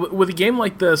think, with a game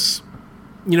like this,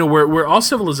 where all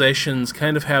civilizations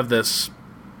kind of have this,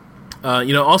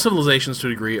 all civilizations to a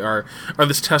degree are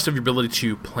this test of your ability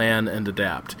to plan and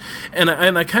adapt. And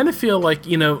I kind of feel like,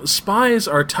 spies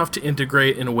are tough to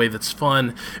integrate in a way that's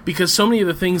fun, because so many of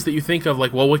the things that you think of,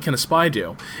 like, well, what can a spy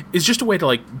do, is just a way to,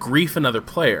 like, grief another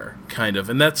player, kind of.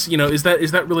 And that's, is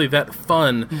that really that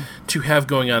fun to have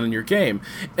going on in your game?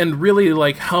 And really,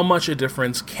 like, how much a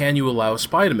difference can you allow a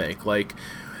spy to make? Like,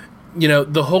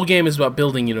 the whole game is about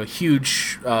building,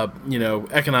 huge,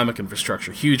 economic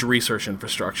infrastructure, huge research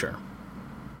infrastructure.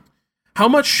 How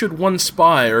much should one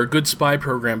spy or a good spy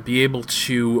program be able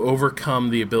to overcome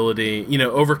the ability,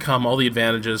 overcome all the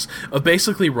advantages of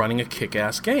basically running a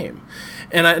kick-ass game?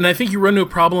 And I think you run into a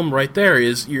problem right there.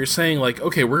 Is you're saying, like,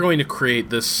 okay, we're going to create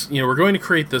this,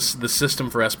 this system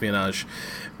for espionage,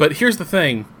 but here's the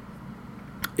thing: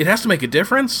 it has to make a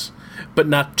difference, but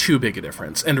not too big a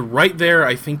difference. And right there,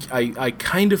 I think I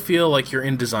kind of feel like you're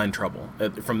in design trouble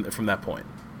from that point.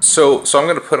 So I'm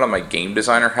going to put on my game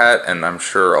designer hat, and I'm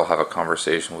sure I'll have a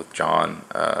conversation with John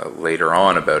later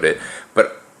on about it.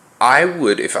 But I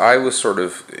would, if I was sort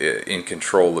of in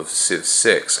control of Civ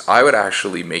 6, I would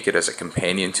actually make it as a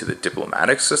companion to the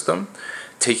diplomatic system,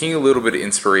 taking a little bit of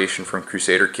inspiration from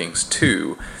Crusader Kings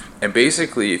 2. And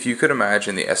basically, if you could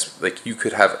imagine you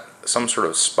could have some sort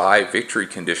of spy victory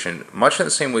condition, much in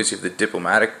the same way as you have the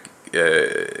diplomatic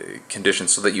condition,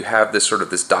 so that you have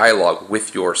this dialogue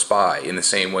with your spy in the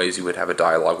same way as you would have a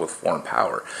dialogue with foreign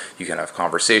power. You can have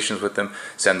conversations with them,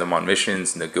 send them on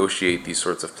missions, negotiate these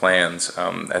sorts of plans.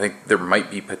 I think there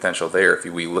might be potential there if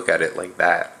we look at it like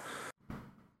that.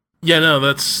 Yeah, no,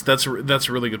 that's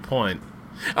a really good point.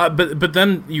 But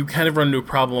then you kind of run into a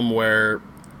problem where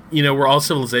all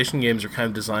Civilization games are kind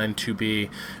of designed to be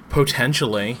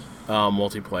potentially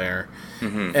multiplayer,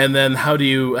 and then how do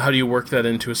you work that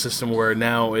into a system where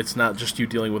now it's not just you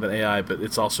dealing with an AI, but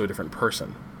it's also a different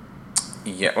person?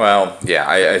 Yeah, well, yeah,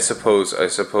 I suppose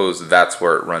that's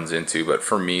where it runs into. But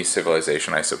for me,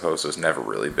 Civilization, I suppose, has never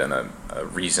really been a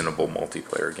reasonable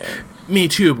multiplayer game. Me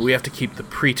too, but we have to keep the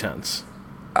pretense.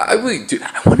 I really do.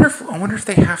 I wonder if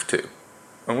they have to.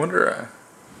 I wonder.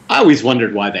 I always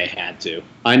wondered why they had to.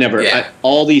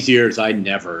 All these years,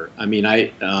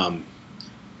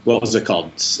 what was it called?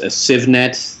 A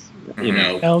CivNet,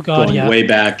 Oh God, going yeah. way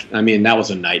back. I mean, that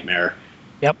was a nightmare.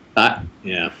 Yep.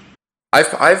 Yeah.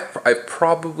 I've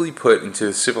probably put into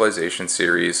the Civilization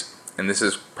series, and this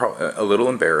is a little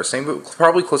embarrassing, but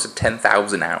probably close to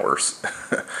 10,000 hours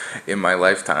in my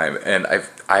lifetime, and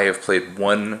I have played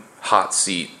one hot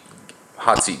seat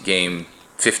game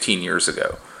 15 years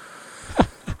ago.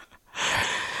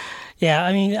 Yeah,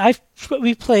 I mean,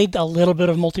 we played a little bit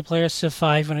of multiplayer Civ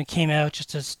 5 when it came out,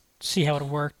 just as see how it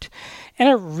worked. And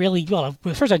it really, well,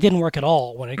 at first it didn't work at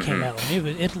all when it came out.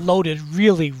 It loaded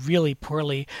really, really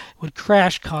poorly, would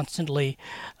crash constantly,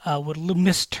 would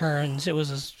miss turns. It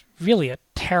was really a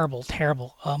terrible,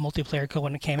 terrible multiplayer code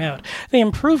when it came out. They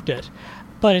improved it,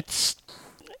 but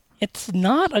it's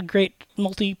not a great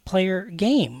multiplayer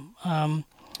game. I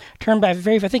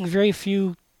think very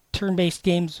few turn-based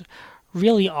games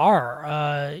really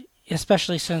are,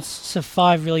 especially since Civ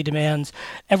 5 really demands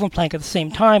everyone playing at the same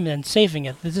time and then saving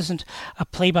it. This isn't a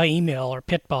play-by-email or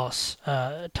pit boss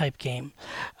type game,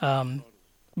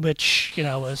 which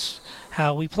was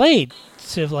how we played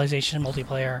Civilization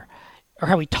multiplayer, or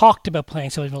how we talked about playing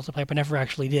Civilization multiplayer, but never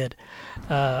actually did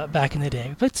back in the day.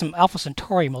 We played some Alpha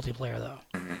Centauri multiplayer though.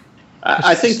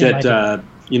 I think that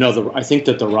I think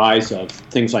that the rise of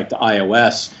things like the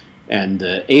iOS and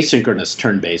the asynchronous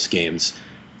turn-based games,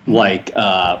 like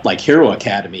Hero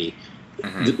Academy,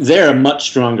 they're a much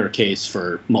stronger case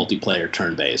for multiplayer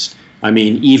turn-based. I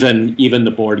mean, even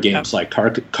the board games like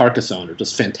Carcassonne are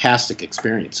just fantastic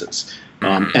experiences,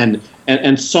 and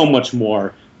so much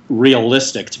more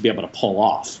realistic to be able to pull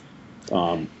off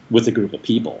with a group of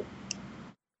people.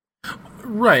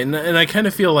 Right, and I kind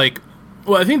of feel like,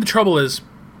 well, I think the trouble is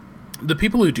the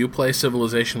people who do play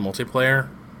Civilization multiplayer,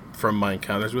 from my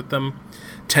encounters with them,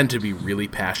 tend to be really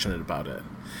passionate about it.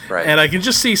 Right. And I can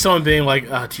just see someone being like,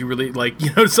 do you really,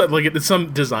 it's like it's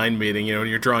some design meeting, and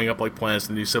you're drawing up like plans to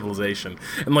the new Civilization,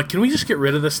 and like, can we just get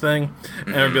rid of this thing?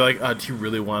 And I'd be like, do you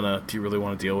really want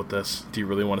to deal with this? Do you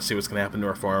really want to see what's going to happen to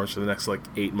our farms for the next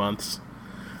 8 months?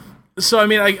 So I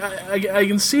mean, I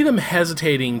can see them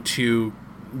hesitating to,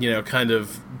 kind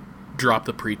of drop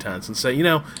the pretense and say,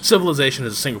 Civilization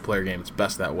is a single player game. It's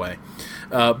best that way.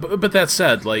 But that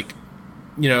said, I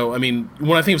mean,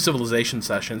 when I think of Civilization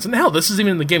sessions, and hell, this is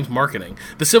even in the game's marketing,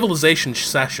 the Civilization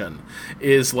session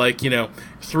is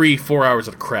 3-4 hours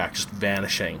of crack just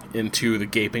vanishing into the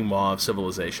gaping maw of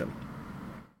Civilization.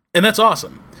 And that's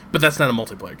awesome, but that's not a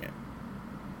multiplayer game.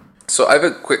 So I have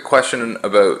a quick question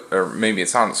about, or maybe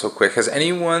it's not so quick, has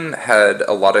anyone had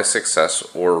a lot of success,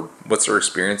 or what's their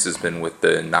experience has been with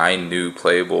the 9 new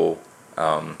playable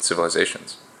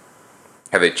civilizations?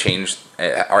 Have they changed,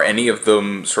 are any of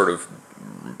them sort of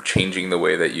changing the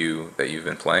way that you've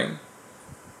been playing?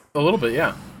 A little bit,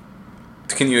 yeah.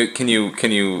 Can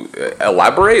you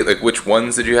elaborate? Which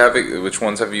ones did you have? Which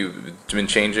ones have you been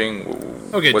changing?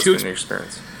 Okay, what's been your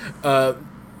experience?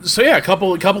 So yeah, a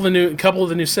couple of the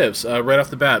new civs right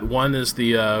off the bat. One is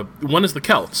the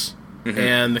Celts,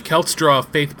 and the Celts draw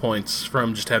faith points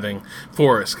from just having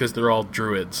forests because they're all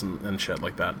druids and shit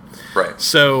like that. Right.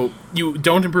 So you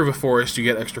don't improve a forest, you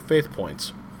get extra faith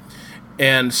points.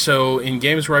 And so in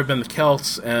games where I've been the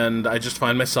Celts and I just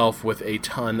find myself with a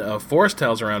ton of forest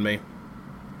tiles around me,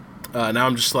 now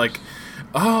I'm just like,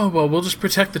 oh, well, we'll just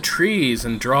protect the trees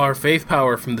and draw our faith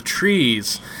power from the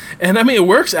trees. And I mean, it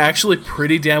works actually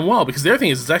pretty damn well, because the other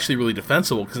thing is it's actually really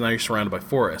defensible because now you're surrounded by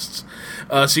forests.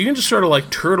 So you can just sort of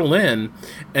turtle in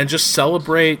and just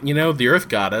celebrate, the Earth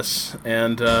Goddess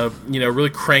and, really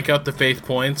crank out the faith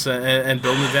points and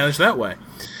build an advantage that way.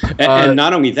 And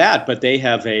not only that, but they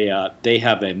have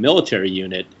a military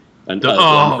unit.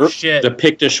 The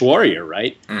Pictish warrior,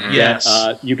 right? Mm-hmm.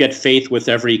 Yes. You get faith with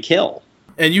every kill.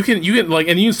 And you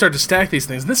can start to stack these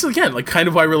things. This is again kind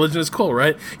of why religion is cool,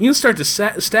 right? You can start to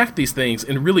stack these things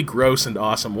in really gross and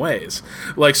awesome ways.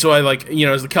 So I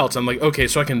as the Celts, I'm like, okay,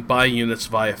 so I can buy units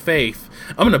via faith.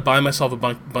 I'm going to buy myself a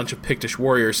bunch of Pictish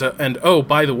warriors. And oh,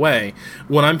 by the way,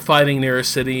 when I'm fighting near a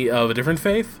city of a different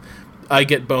faith, I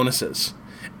get bonuses.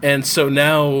 And so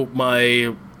now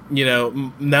my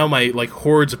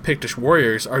hordes of Pictish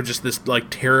warriors are just this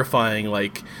terrifying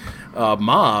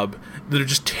mob that are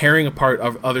just tearing apart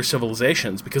other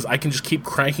civilizations, because I can just keep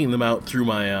cranking them out through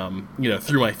my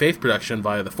through my faith production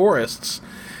via the forests,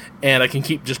 and I can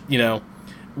keep just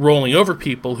rolling over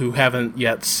people who haven't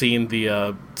yet seen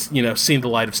the seen the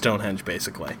light of Stonehenge,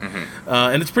 basically.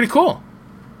 And it's pretty cool.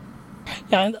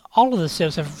 Yeah, and all of the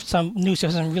civs have some new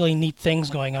civs and really neat things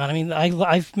going on. I mean,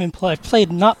 I've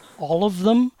played not all of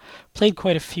them, played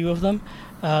quite a few of them.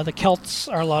 The Celts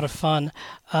are a lot of fun.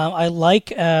 I like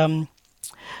the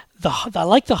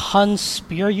Hun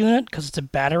spear unit because it's a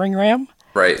battering ram.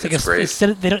 Right, it's great.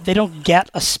 They don't get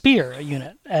a spear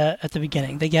unit at the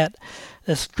beginning. They get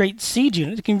this great siege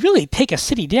unit. It can really take a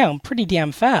city down pretty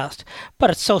damn fast, but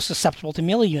it's so susceptible to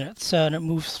melee units, and it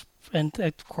moves. And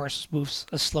of course, moves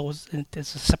as slow as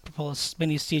susceptible as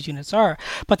many siege units are.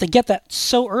 But they get that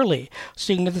so early,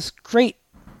 so you can get this great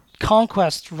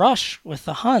conquest rush with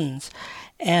the Huns,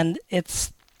 and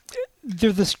it's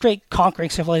they're this great conquering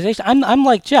civilization. I'm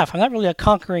like Jeff. I'm not really a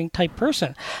conquering type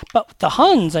person. But with the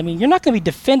Huns, I mean, you're not going to be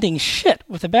defending shit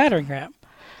with a battering ram.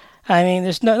 I mean,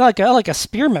 there's not like a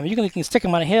spearman. You can stick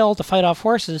them on a hill to fight off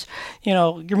horses.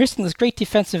 You're missing this great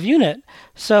defensive unit.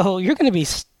 So you're going to be...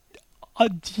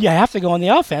 you have to go on the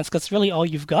offense because it's really all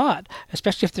you've got,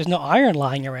 especially if there's no iron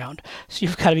lying around. So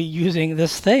you've got to be using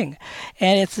this thing.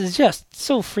 And it's just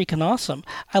so freaking awesome.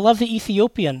 I love the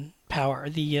Ethiopian power,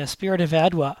 the Spirit of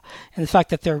Adwa, and the fact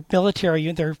that their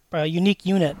military, their unique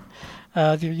unit,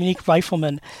 their unique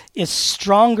rifleman, is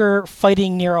stronger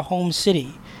fighting near a home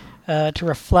city to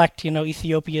reflect,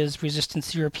 Ethiopia's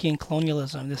resistance to European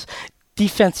colonialism, this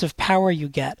defensive power you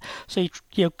get. So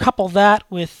you couple that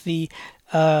with the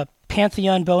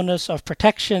Pantheon bonus of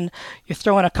protection, you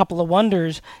throw in a couple of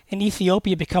wonders, and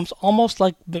Ethiopia becomes almost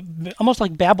like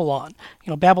Babylon.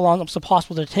 Babylon is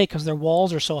impossible to take because their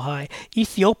walls are so high.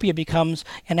 Ethiopia becomes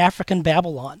an African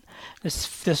Babylon,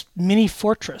 this mini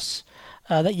fortress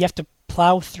that you have to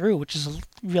plow through, which is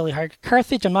really hard.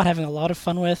 Carthage, I'm not having a lot of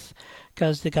fun with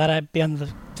because they gotta be on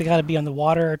the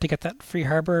water to get that free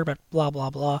harbor, but blah blah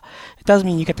blah. It does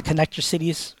mean you get to connect your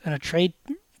cities in a trade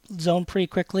zone pretty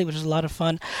quickly, which is a lot of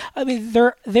fun. I mean,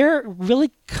 they're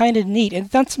really kind of neat, and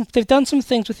they've done some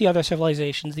things with the other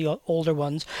civilizations, the older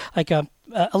ones, like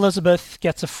Elizabeth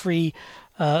gets a free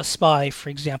spy, for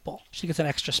example. She gets an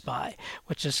extra spy,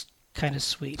 which is kind of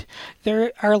sweet.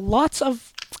 There are lots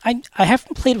of... I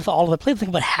haven't played with all of them. I played with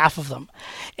about half of them,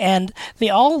 and they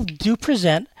all do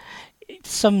present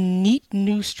some neat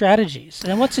new strategies.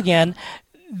 And once again,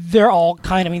 they're all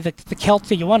kind of... I mean, the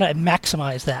Celtic, you want to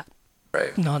maximize that.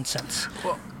 Right. Nonsense.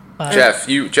 Well,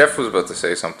 Jeff was about to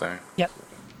say something. Yep.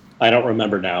 I don't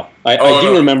remember now. I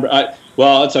do remember.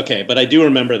 Well, it's okay, but I do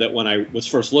remember that when I was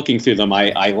first looking through them,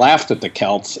 I laughed at the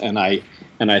Celts, and I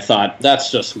thought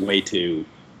that's just way too.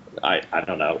 I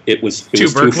don't know. It was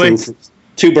Berkeley.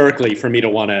 Too Berkeley for me to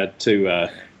want to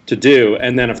do.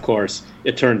 And then of course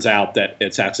it turns out that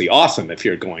it's actually awesome if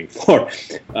you're going for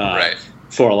right.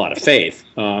 For a lot of faith.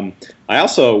 I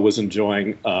also was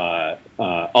enjoying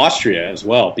Austria as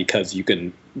well because you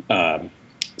can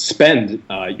spend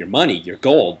your money, your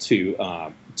gold,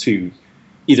 to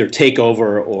either take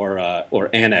over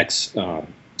or annex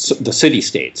the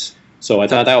city-states. So I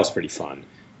thought that was pretty fun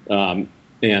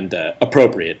and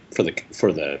appropriate for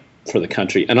the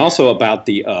country. And also about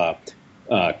the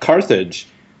Carthage.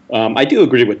 I do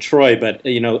agree with Troy, but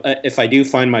if I do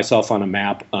find myself on a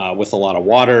map with a lot of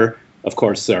water. Of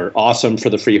course, they're awesome for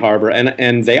the free harbor,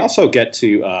 and they also get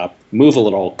to move a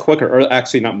little quicker, or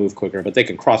actually not move quicker, but they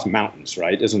can cross mountains,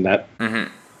 right? Isn't that?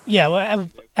 Mm-hmm. Yeah, well,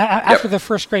 after the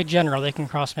first great general, they can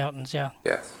cross mountains, yeah.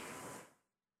 Yes.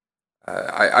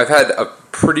 I've had a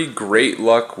pretty great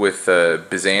luck with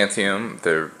Byzantium.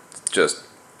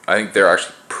 I think they're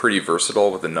actually pretty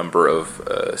versatile with the number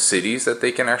of cities that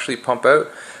they can actually pump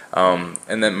out.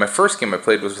 And then my first game I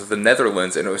played was with the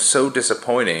Netherlands, and it was so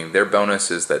disappointing. Their bonus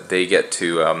is that they get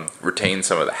to retain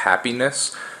some of the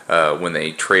happiness when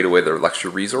they trade away their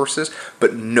luxury resources,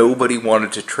 but nobody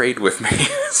wanted to trade with me.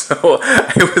 So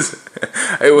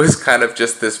it was kind of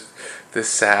just this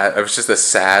sad. I was just a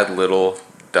sad little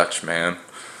Dutch man.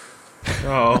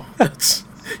 Oh,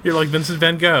 you're like Vincent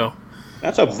van Gogh.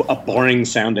 That's a boring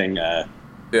sounding.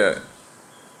 Yeah.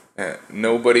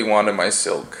 Nobody wanted my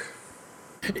silk.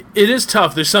 It is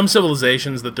tough. There's some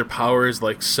civilizations that their power is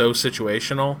like so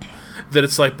situational that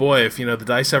it's like, boy, if the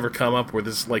dice ever come up where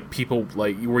there's like people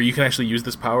like where you can actually use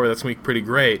this power, that's gonna be pretty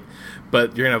great.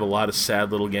 But you're gonna have a lot of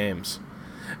sad little games.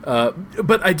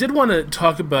 But I did want to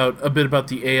talk a bit about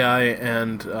the AI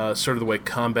and sort of the way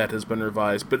combat has been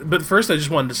revised. But first, I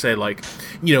just wanted to say,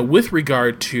 with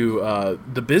regard to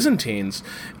the Byzantines,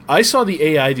 I saw the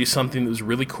AI do something that was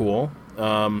really cool.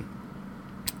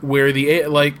 Where the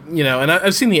AI, and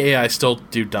I've seen the AI still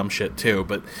do dumb shit too,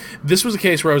 but this was a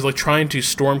case where I was trying to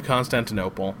storm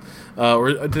Constantinople,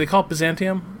 or do they call it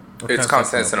Byzantium? It's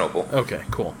Constantinople. Okay,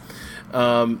 cool.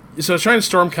 So I was trying to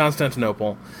storm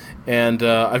Constantinople, and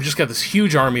I've just got this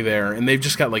huge army there, and they've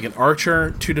just got an archer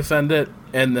to defend it,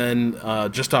 and then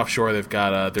just offshore they've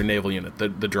got their naval unit, the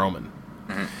Droman.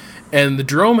 Mm-hmm. And the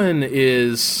Droman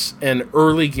is an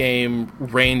early game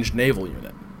ranged naval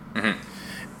unit. Mm-hmm.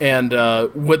 And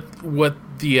what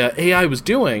the AI was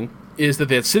doing is that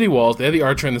they had city walls, they had the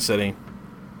archer in the city,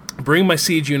 bring my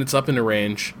siege units up into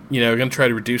range, going to try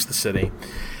to reduce the city,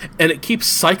 and it keeps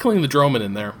cycling the Droman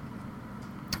in there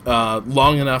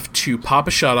long enough to pop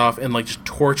a shot off and just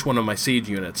torch one of my siege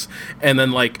units, and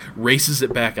then races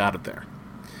it back out of there.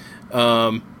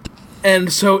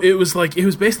 And so it was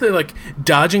basically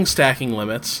dodging stacking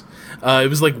limits. It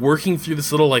was like working through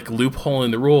this little like loophole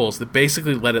in the rules that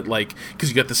basically let it like, because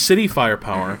you got the city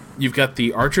firepower, you've got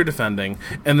the archer defending,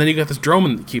 and then you got this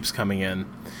drone that keeps coming in.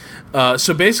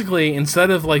 So basically, instead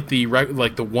of like the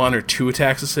 1 or 2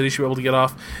 attacks a city should be able to get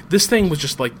off, this thing was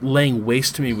just like laying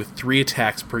waste to me with 3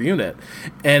 attacks per unit,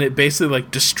 and it basically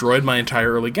like destroyed my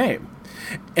entire early game.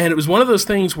 And it was one of those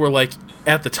things where like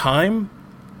at the time,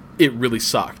 it really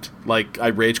sucked. Like I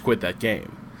rage quit that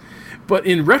game. But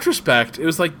in retrospect, it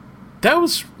was like that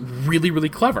was really, really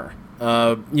clever.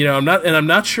 I'm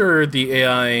not sure the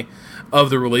AI of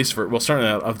the release starting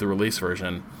out of the release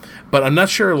version. But I'm not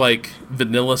sure, like,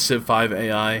 vanilla Civ 5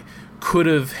 AI could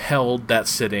have held that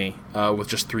city with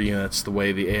just 3 units the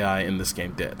way the AI in this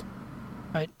game did.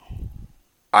 Right.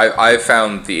 I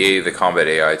found the combat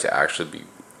AI to actually be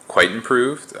quite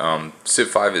improved. Civ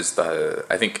 5 is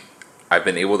I think I've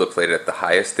been able to play it at the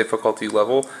highest difficulty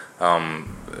level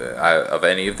of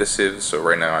any of the Civs. So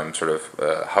right now I'm sort of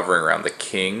hovering around the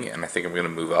King, and I think I'm going to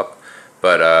move up.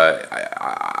 But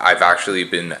I've actually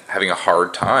been having a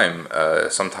hard time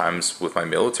sometimes with my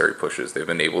military pushes. They've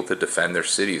been able to defend their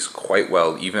cities quite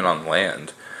well, even on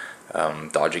land,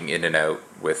 dodging in and out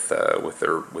with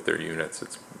their units.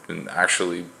 It's been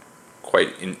actually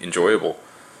quite enjoyable.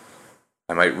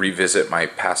 I might revisit my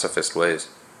pacifist ways.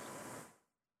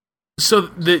 So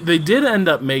they did end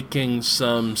up making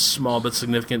some small but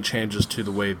significant changes to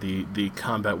the way the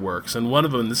combat works, and one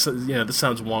of them, this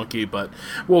sounds wonky, but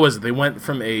what was it? They went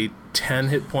from a 10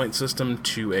 hit point system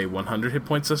to a 100 hit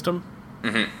point system.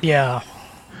 Mm-hmm. Yeah.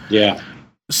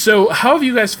 So how have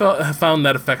you guys found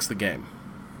that affects the game?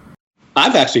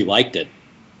 I've actually liked it,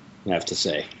 I have to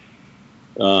say.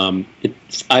 I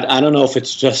don't know if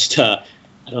it's just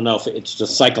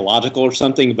psychological or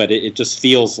something, but it just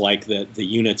feels like the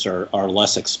units are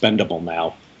less expendable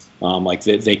now. Like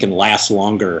they can last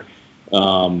longer.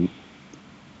 I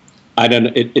don't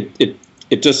know. It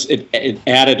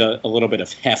added a little bit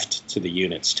of heft to the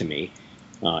units to me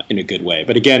in a good way.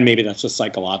 But again, maybe that's just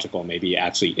psychological. Maybe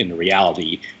actually in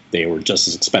reality they were just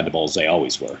as expendable as they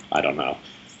always were. I don't know.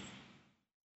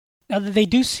 Now, they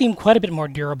do seem quite a bit more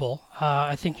durable.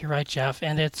 I think you're right, Jeff.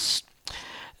 And they've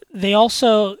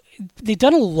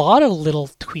done a lot of little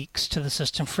tweaks to the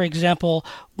system. For example,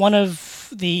 one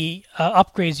of the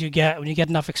upgrades you get when you get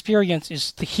enough experience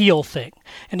is the heal thing.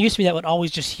 And it used to be that would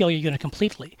always just heal your unit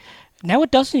completely. Now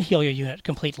it doesn't heal your unit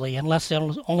completely unless it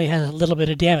only has a little bit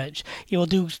of damage. It'll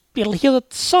heal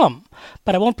it some,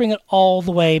 but it won't bring it all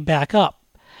the way back up.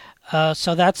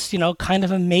 So that's, kind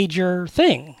of a major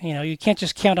thing. You can't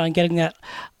just count on getting that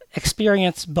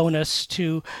experience bonus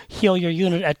to heal your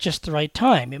unit at just the right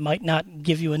time. It might not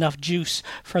give you enough juice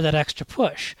for that extra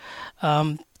push.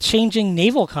 Changing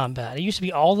naval combat. It used to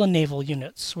be all the naval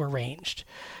units were ranged.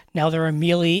 Now there are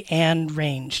melee and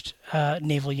ranged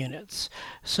naval units.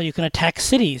 So you can attack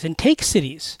cities and take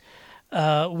cities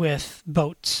with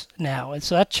boats now. And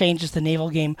so that changes the naval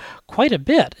game quite a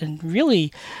bit in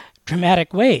really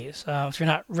dramatic ways if you're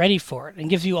not ready for it, and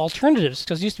gives you alternatives.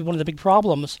 Because it used to be one of the big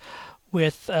problems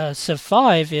with Civ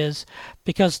 5 is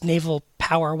because naval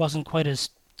power wasn't quite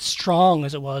as strong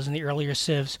as it was in the earlier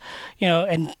Civs,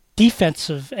 and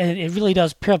defensive, and it really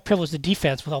does privilege the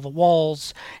defense with all the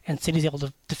walls and cities able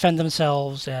to defend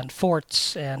themselves and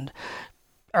forts and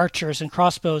archers and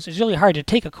crossbows. It's really hard to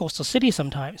take a coastal city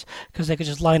sometimes because they could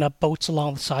just line up boats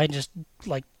along the side and just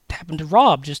like happen to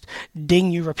rob, just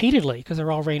ding you repeatedly because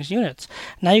they're all ranged units.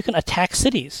 Now you can attack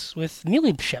cities with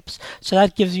melee ships, so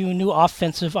that gives you new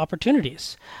offensive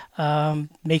opportunities.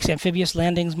 Makes amphibious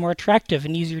landings more attractive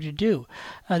and easier to do.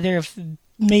 They've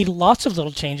made lots of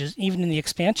little changes, even in the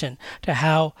expansion, to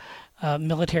how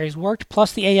militaries worked,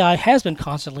 plus the AI has been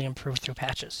constantly improved through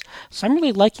patches. So I'm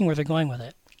really liking where they're going with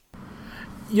it.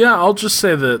 Yeah, I'll just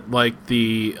say that like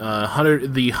the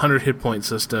 100 hit point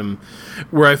system,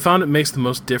 where I found it makes the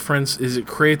most difference is it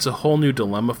creates a whole new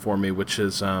dilemma for me, which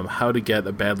is how to get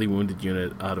a badly wounded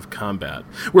unit out of combat.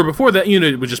 Where before that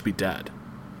unit would just be dead.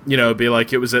 It'd be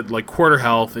like it was at like quarter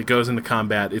health, it goes into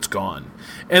combat, it's gone.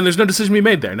 And there's no decision to be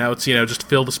made there. Now it's, just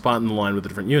fill the spot in the line with a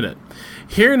different unit.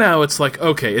 Here now it's like,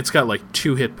 okay, it's got like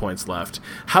 2 hit points left.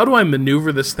 How do I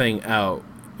maneuver this thing out?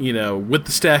 With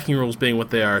the stacking rules being what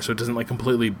they are, so it doesn't like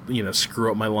completely, screw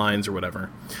up my lines or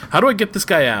whatever. How do I get this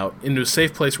guy out into a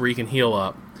safe place where he can heal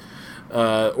up?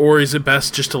 Or is it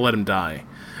best just to let him die?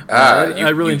 I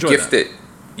really enjoy that.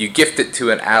 You gift it to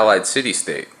an allied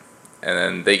city-state, and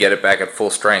then they get it back at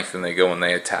full strength, and they go and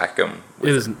they attack them. It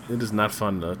is not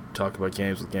fun to talk about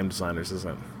games with game designers, is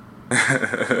it?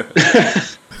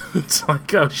 It's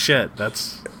like, oh shit,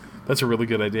 that's a really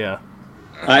good idea.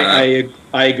 I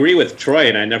agree with Troy,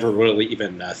 and I never really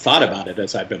even thought about it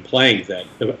as I've been playing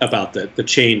about the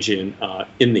change in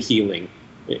the healing,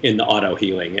 in the auto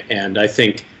healing, and I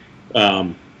think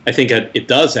it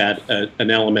does add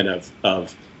an element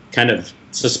of kind of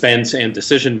suspense and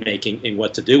decision making in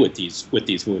what to do with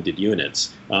these wounded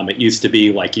units. It used to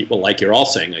be like you're all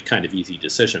saying, a kind of easy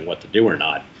decision what to do or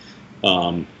not.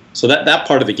 So that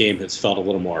part of the game has felt a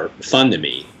little more fun to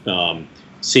me.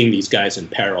 Seeing these guys in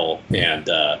peril and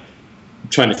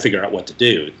trying to figure out what to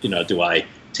do. Do I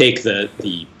take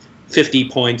the 50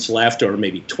 points left or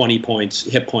maybe 20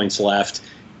 hit points left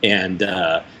and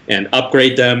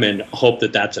upgrade them and hope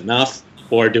that that's enough?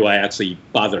 Or do I actually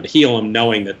bother to heal them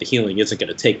knowing that the healing isn't going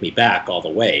to take me back all the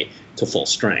way to full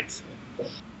strength?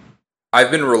 I've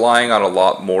been relying on a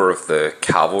lot more of the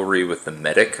cavalry with the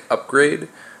medic upgrade.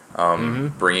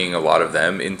 Bringing a lot of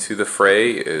them into the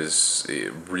fray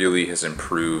it really has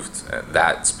improved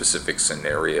that specific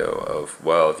scenario of,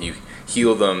 well, if you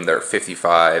heal them, they're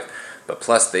 55, but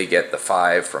plus they get the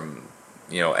 5 from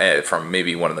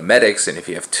maybe one of the medics, and if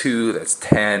you have 2, that's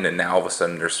 10, and now all of a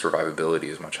sudden their survivability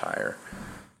is much higher.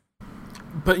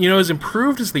 But, as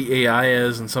improved as the AI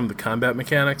is and some of the combat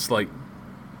mechanics, like,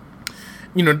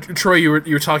 Troy, you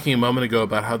were talking a moment ago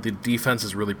about how the defense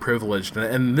is really privileged,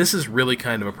 and this is really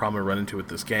kind of a problem I run into with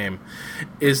this game,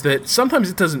 is that sometimes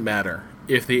it doesn't matter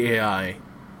if the AI,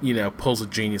 pulls a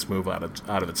genius move out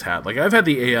of its hat. Like, I've had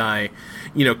the AI,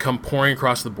 come pouring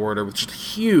across the border with just a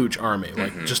huge army,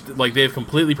 like they've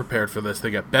completely prepared for this.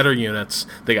 They got better units,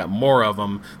 they got more of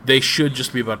them. They should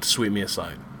just be about to sweep me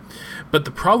aside. But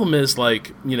the problem is,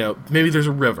 like, maybe there's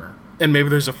a river, and maybe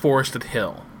there's a forested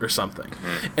hill or something.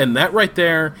 And that right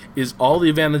there is all the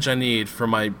advantage I need for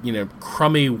my,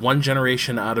 crummy one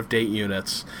generation out of date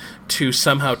units to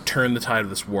somehow turn the tide of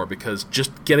this war, because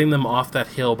just getting them off that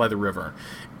hill by the river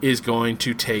is going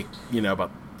to take,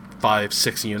 about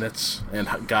 5-6 units and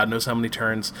God knows how many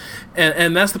turns.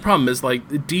 And that's the problem, is like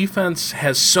the defense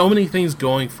has so many things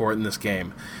going for it in this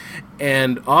game.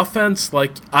 And offense,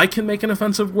 like, I can make an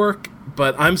offensive work,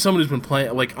 but I'm someone who's been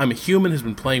playing, like, I'm a human who's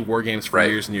been playing war games for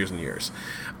years and years and years.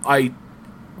 I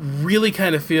really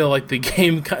kind of feel like the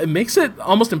game makes it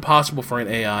almost impossible for an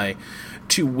AI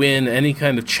to win any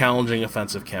kind of challenging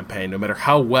offensive campaign, no matter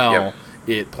how well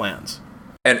it plans.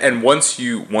 And once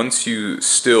you can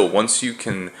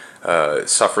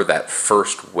suffer that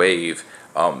first wave,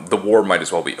 the war might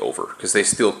as well be over, because they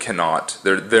still cannot.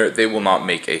 They will not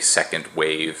make a second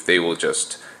wave. They will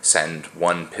just send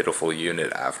one pitiful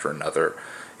unit after another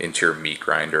into your meat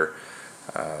grinder.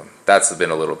 That's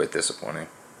been a little bit disappointing.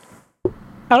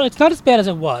 It's not as bad as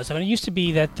it was. I mean, it used to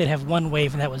be that they'd have one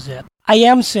wave and that was it. I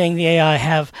am saying the AI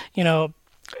have,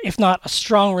 if not a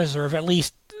strong reserve, at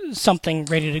least something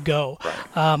ready to go,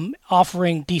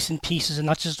 offering decent pieces and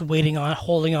not just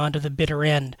holding on to the bitter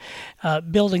end,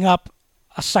 building up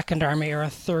a second army or a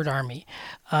third army,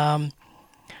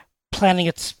 planning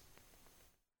itself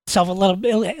a little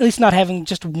bit, at least not having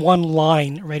just one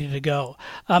line ready to go.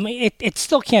 It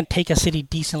still can't take a city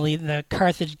decently. The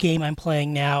Carthage game I'm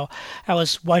playing now, I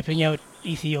was wiping out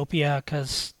Ethiopia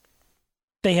because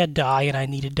they had die and I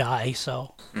needed die,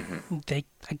 so I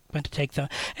went to take them.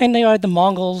 And they are the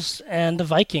Mongols and the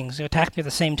Vikings who attacked me at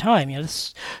the same time.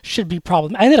 This should be a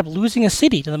problem. I ended up losing a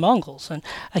city to the Mongols, and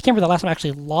I can't remember the last time I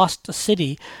actually lost a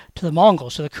city to the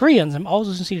Mongols. To the Koreans, I'm always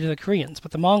losing cities to the Koreans,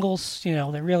 but the Mongols,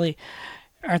 they really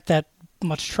aren't that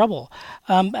much trouble.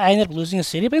 I ended up losing a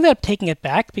city, but I ended up taking it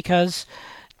back because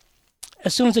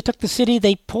as soon as they took the city,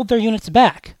 they pulled their units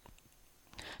back.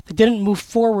 They didn't move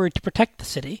forward to protect the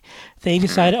city. They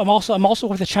decided, I'm also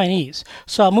with the Chinese,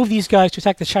 so I'll move these guys to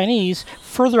attack the Chinese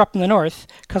further up in the north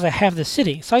because I have the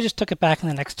city. So I just took it back in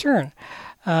the next turn.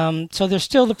 So there's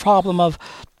still the problem of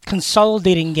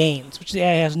consolidating gains, which the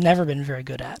AI has never been very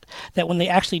good at. That when they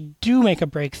actually do make a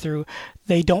breakthrough,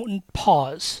 they don't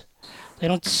pause. They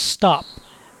don't stop.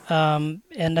 And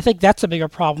I think that's a bigger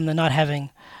problem than not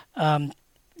having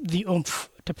the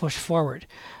oomph to push forward.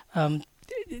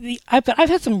 I've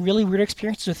had some really weird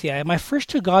experiences with the AI. My first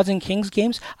 2 Gods and Kings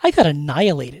games, I got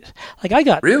annihilated. Like, I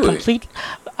got complete.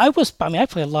 I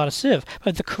played a lot of Civ,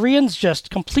 but the Koreans just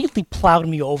completely plowed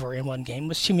me over in one game. It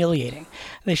was humiliating.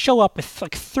 They show up with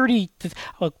like 30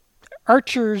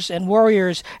 archers and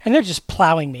warriors, and they're just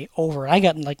plowing me over. I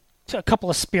got like a couple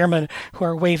of spearmen who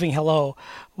are waving hello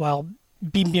while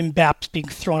bim bim baps being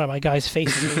thrown at my guys'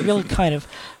 faces. It was really kind of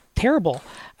terrible.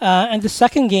 And the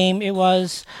second game, it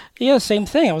was the same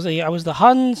thing. I was the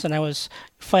Huns, and I was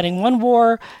fighting one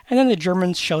war, and then the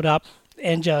Germans showed up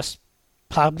and just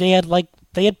plowed. They had like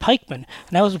they had pikemen,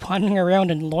 and I was wandering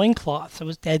around in loincloths. I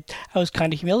was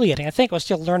kind of humiliating. I think I was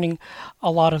still learning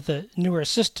a lot of the newer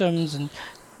systems and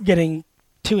getting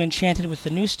too enchanted with the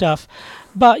new stuff.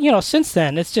 But, since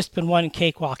then, it's just been one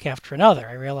cakewalk after another.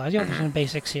 I realized, there's some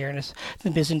basics here, and the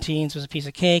Byzantines was a piece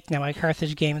of cake. Now my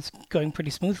Carthage game is going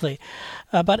pretty smoothly.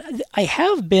 But I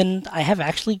have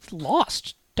actually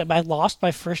lost. I lost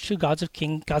my first two Gods and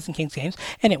Kings games,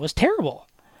 and it was terrible.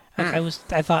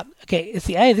 I thought, okay, is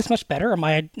the AI this much better, or am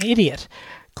I an idiot?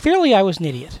 Clearly I was an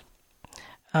idiot.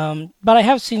 But I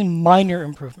have seen minor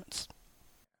improvements.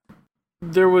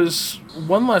 There was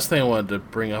one last thing I wanted to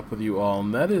bring up with you all,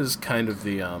 and that is kind of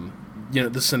the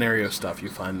the scenario stuff you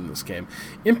find in this game.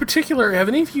 In particular, have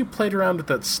any of you played around with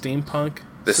that steampunk?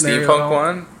 The steampunk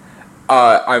one?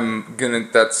 I'm gonna.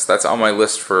 That's on my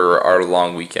list for our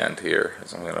long weekend here.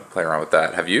 So I'm gonna play around with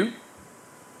that. Have you?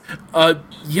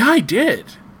 Yeah, I did.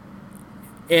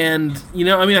 And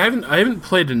I haven't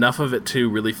played enough of it to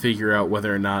really figure out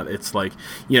whether or not it's like,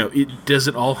 does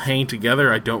it all hang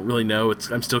together? I don't really know.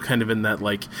 I'm still kind of in that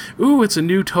like, ooh, it's a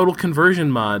new total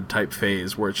conversion mod type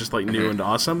phase where it's just like new and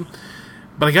awesome.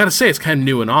 But I gotta say, it's kind of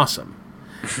new and awesome.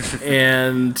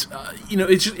 And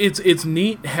it's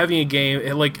neat having a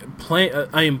game like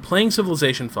I am playing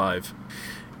Civilization 5,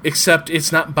 except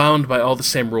it's not bound by all the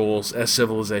same rules as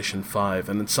Civilization 5,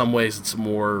 and in some ways it's a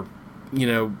more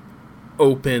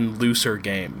open, looser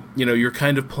game. You're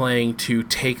kind of playing to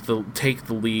take the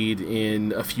lead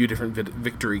in a few different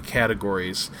victory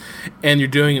categories, and you're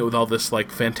doing it with all this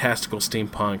like fantastical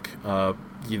steampunk,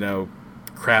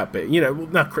 crap. Not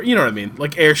you know what I mean,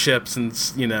 like airships and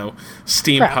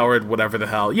steam powered whatever the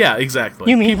hell. Yeah, exactly.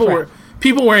 You mean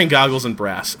people wearing goggles and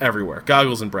brass everywhere.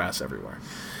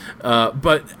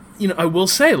 But I will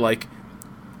say, like,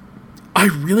 I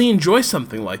really enjoy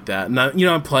something like that. And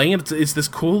I'm playing it. It's this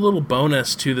cool little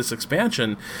bonus to this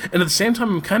expansion. And at the same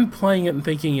time, I'm kind of playing it and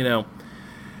thinking,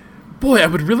 boy, I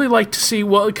would really like to see,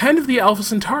 kind of the Alpha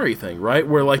Centauri thing, right?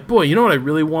 Where, like, boy, what I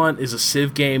really want is a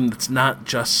Civ game that's not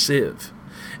just Civ.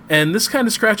 And this kind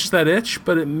of scratches that itch,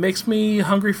 but it makes me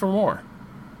hungry for more.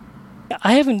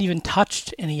 I haven't even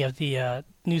touched any of the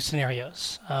new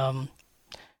scenarios. So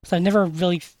I never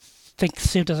really think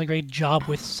Civ does a great job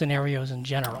with scenarios in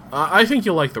general. I think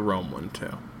you'll like the Rome one,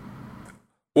 too.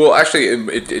 Well, actually,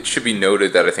 it should be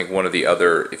noted that I think one of the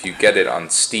other, if you get it on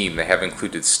Steam, they have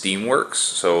included Steamworks,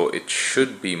 so it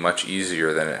should be much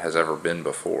easier than it has ever been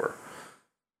before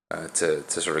to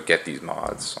sort of get these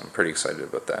mods. I'm pretty excited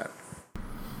about that.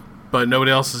 But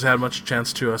nobody else has had much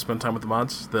chance to spend time with the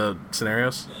mods, the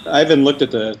scenarios? I haven't looked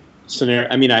at the scenario.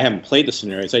 I mean, I haven't played the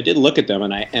scenarios. I did look at them,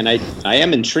 and I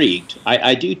am intrigued.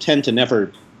 I do tend to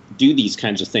never do these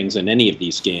kinds of things in any of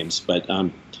these games, but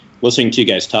listening to you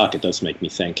guys talk, it does make me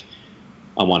think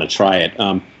I want to try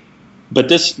it. But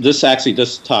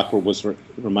this talk was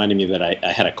reminding me that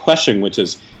I had a question, which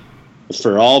is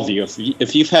for all of you,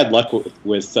 if you've had luck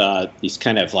with these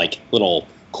kind of like little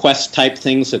quest type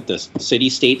things that the city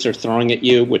states are throwing at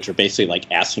you, which are basically like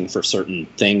asking for certain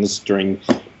things during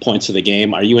points of the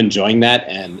game. Are you enjoying that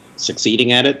and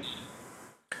succeeding at it?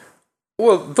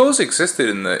 Well, those existed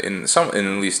in at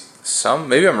least some.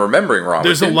 Maybe I'm remembering wrong.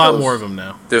 There's a lot more of them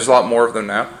now. There's a lot more of them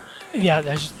now. Yeah,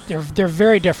 they're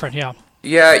very different. Yeah.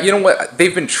 Yeah, you know what?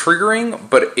 They've been triggering,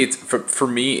 but it's for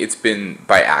me, it's been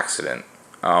by accident.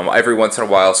 Every once in a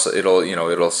while, so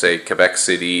it'll say Quebec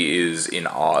City is in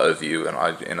awe of you, and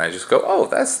I just go, oh,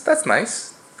 that's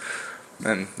nice,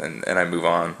 and I move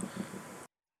on.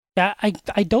 Yeah,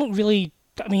 I don't really.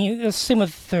 I mean, the same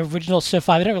with the original Civ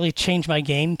 5. I don't really change my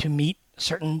game to meet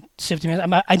certain Civ demands.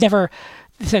 I never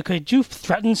said, could you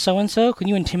threaten so and so? Can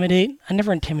you intimidate? I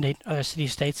never intimidate other city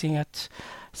states. That's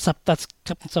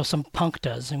something some punk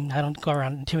does. I mean, I don't go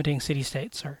around intimidating city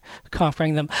states or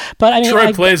conquering them. But I mean,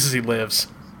 Troy plays as he lives.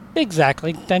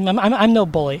 Exactly. I'm no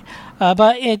bully.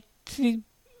 But it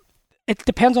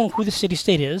depends on who the city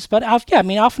state is. But often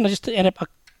I just end up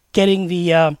getting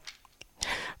the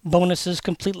bonuses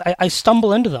completely. I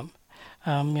stumble into them.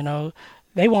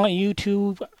 They want you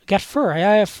to get fur. Hey,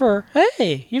 I have fur.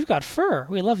 Hey, you've got fur.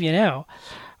 We love you now.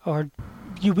 Or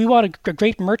we want a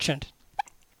great merchant.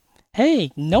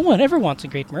 Hey, no one ever wants a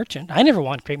great merchant. I never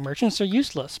want great merchants. They're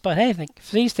useless. But hey, if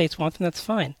city states want them, that's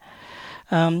fine.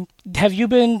 Have you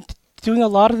been doing a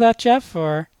lot of that, Jeff?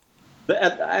 Or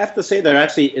I have to say that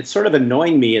actually it's sort of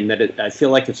annoying me in that I feel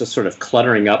like it's just sort of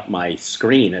cluttering up my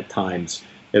screen at times.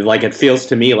 It feels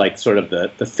to me like sort of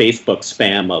the Facebook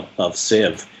spam of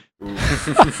Civ.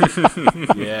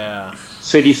 Yeah.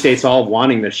 City states all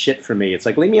wanting the shit from me. It's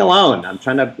like, leave me alone. I'm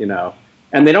trying to,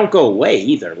 and they don't go away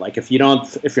either. Like if you're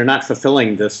not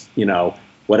fulfilling this,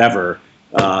 whatever,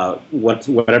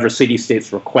 whatever City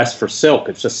State's request for Silk,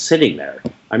 it's just sitting there.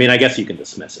 I mean, I guess you can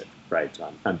dismiss it, right?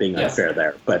 I'm being unfair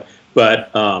there, but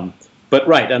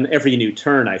right, on every new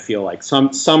turn, I feel like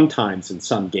sometimes in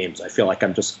some games, I feel like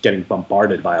I'm just getting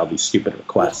bombarded by all these stupid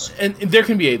requests. And there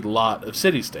can be a lot of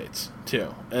city states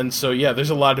too, and so yeah, there's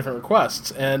a lot of different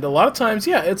requests, and a lot of times,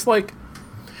 yeah, it's like,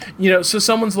 so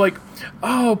someone's like,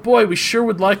 oh boy, we sure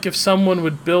would like if someone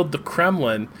would build the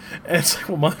Kremlin, and it's like,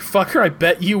 well, motherfucker, I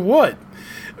bet you would,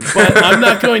 but I'm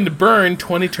not going to burn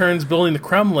 20 turns building the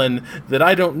Kremlin that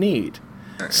I don't need.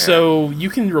 So you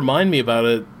can remind me about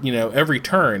it, every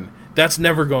turn. That's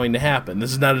never going to happen.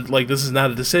 This is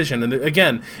not a decision. And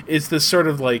again, it's this sort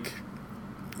of like,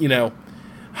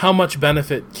 how much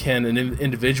benefit can an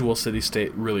individual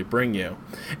city-state really bring you?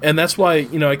 And that's why,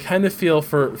 I kind of feel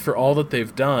for all that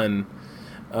they've done.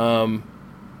 Well,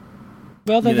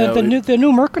 the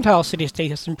new mercantile city-state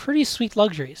has some pretty sweet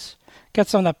luxuries. Got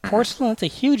some of that porcelain. That's a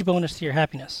huge bonus to your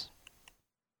happiness.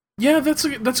 Yeah, that's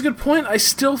a good point. I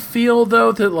still feel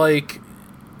though that like,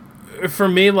 for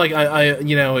me, like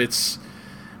it's,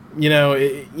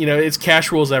 it's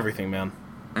cash rules everything, man.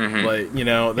 Mm-hmm. Like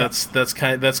that's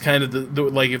kind of the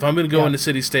like, if I'm going to go into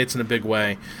city states in a big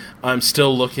way, I'm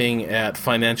still looking at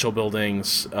financial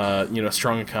buildings,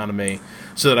 strong economy,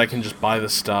 so that I can just buy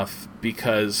this stuff,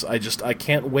 because I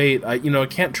can't wait. I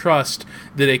can't trust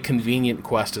that a convenient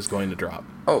quest is going to drop.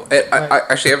 Oh, I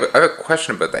actually have a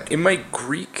question about that. In my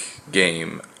Greek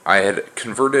game, I had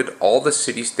converted all the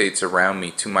city-states around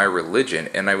me to my religion,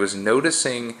 and I was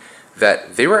noticing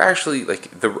that they were actually,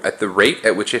 like, at the rate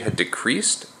at which it had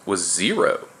decreased was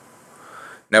 0.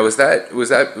 Now, was that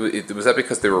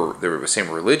because they were the same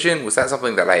religion? Was that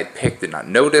something that I had picked and not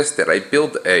noticed? Did I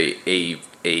build a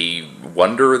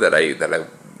wonder that I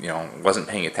wasn't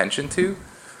paying attention to,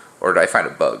 or did I find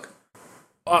a bug?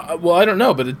 Well, I don't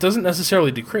know, but it doesn't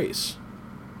necessarily decrease.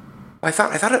 I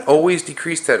thought it always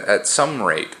decreased at some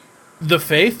rate. The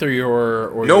faith,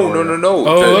 or no.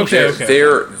 Oh, okay.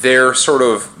 They're sort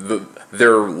of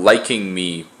their liking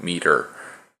me meter.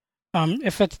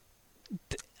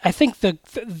 I think the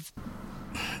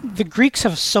Greeks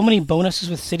have so many bonuses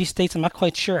with city-states. I'm not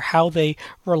quite sure how they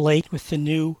relate with the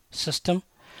new system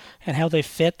and how they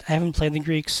fit. I haven't played the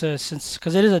Greeks since,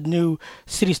 because it is a new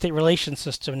city-state relation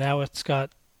system now. It's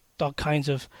got all kinds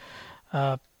of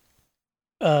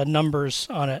numbers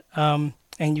on it,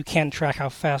 and you can track how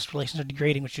fast relations are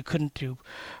degrading, which you couldn't do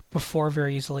before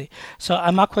very easily. So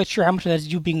I'm not quite sure how much of that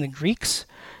is you being the Greeks,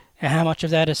 and how much of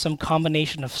that is some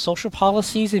combination of social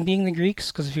policies and being the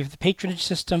Greeks, because if you have the patronage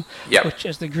system, which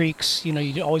as the Greeks,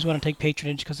 you always want to take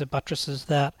patronage because it buttresses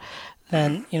that,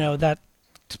 then, that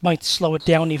might slow it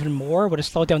down even more. Would it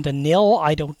slow it down to nil?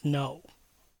 I don't know.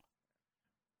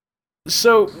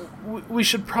 So we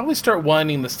should probably start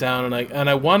winding this down, and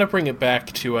I want to bring it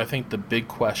back to, I think, the big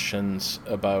questions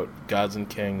about Gods and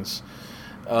Kings.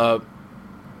 Does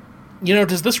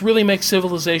this really make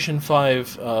Civilization V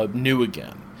new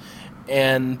again?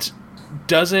 And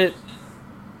does it,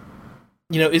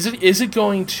 is it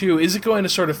going to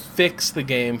sort of fix the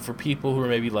game for people who are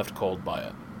maybe left cold by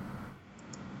it?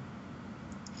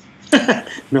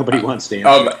 Nobody wants to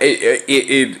answer.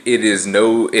 It is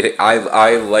no.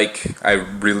 I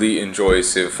really enjoy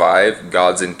Civ 5.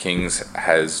 Gods and Kings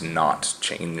has not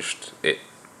changed it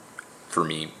for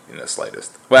me in the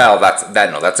slightest. Well, that's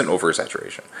an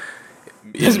oversaturation.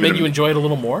 Does it make you enjoy it a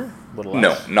little more? A little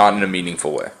less? No, not in a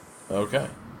meaningful way. Okay.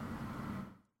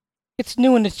 It's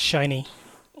new and it's shiny,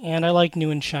 and I like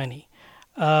new and shiny.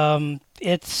 I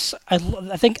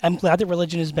think I'm glad that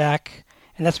religion is back.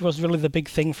 And that was really the big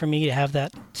thing for me, to have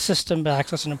that system back.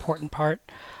 So that's an important part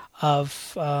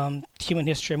of human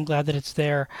history. I'm glad that it's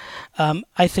there.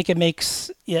 I think it makes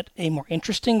it a more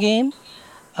interesting game.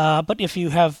 But if you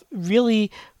have really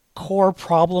core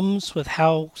problems with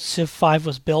how Civ 5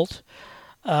 was built,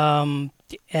 and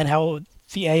how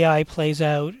the AI plays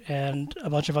out, and a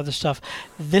bunch of other stuff,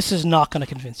 this is not going to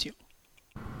convince you.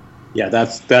 Yeah,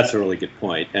 that's a really good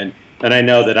point. And I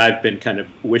know that I've been kind of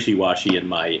wishy-washy in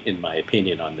my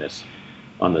opinion on this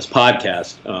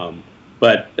podcast.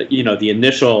 But the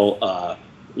initial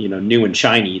new and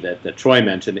shiny that Troy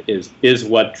mentioned is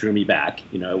what drew me back.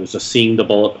 It was just seeing the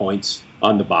bullet points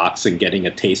on the box and getting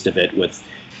a taste of it with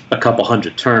a couple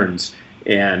hundred turns.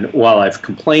 And while I've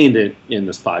complained in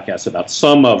this podcast about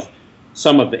some of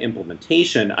the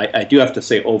implementation, I do have to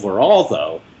say overall,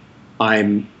 though,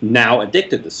 I'm now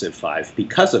addicted to Civ 5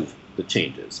 because of the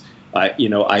changes. There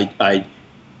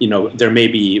may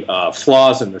be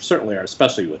flaws, and there certainly are,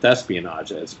 especially with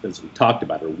espionage, as we talked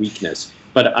about, or weakness.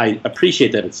 But I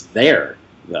appreciate that it's there,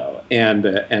 though, and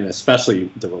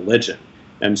especially the religion.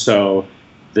 And so,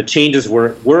 the changes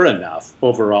were enough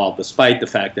overall, despite the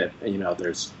fact that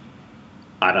there's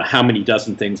I don't know how many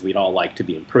dozen things we'd all like to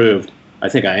be improved. I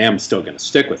think I am still going to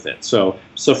stick with it. So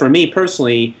for me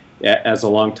personally, as a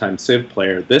longtime Civ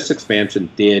player, this expansion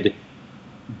did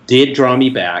draw me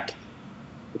back.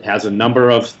 It has a number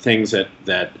of things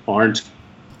that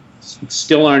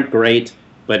still aren't great,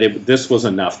 but this was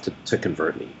enough to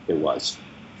convert me. It was.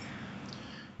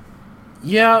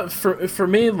 Yeah, for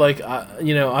me, like,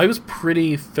 I was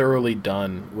pretty thoroughly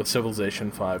done with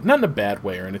Civilization 5. Not in a bad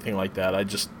way or anything like that. I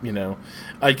just,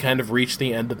 I kind of reached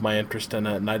the end of my interest in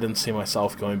it, and I didn't see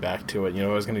myself going back to it. I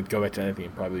was going to go back to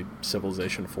anything, probably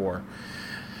Civilization 4.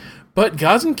 But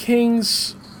Gods and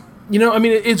Kings,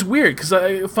 it's weird, because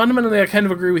fundamentally I kind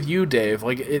of agree with you, Dave.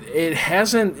 Like, it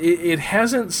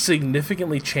hasn't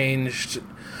significantly changed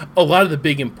a lot of the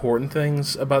big important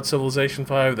things about Civilization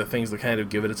 5, the things that kind of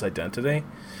give it its identity.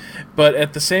 But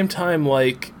at the same time,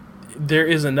 like, there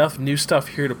is enough new stuff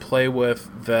here to play with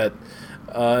that,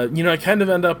 I kind of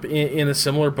end up in a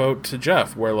similar boat to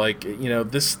Jeff, where, like,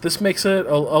 this makes it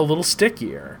a little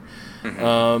stickier.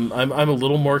 Mm-hmm. I'm a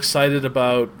little more excited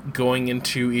about going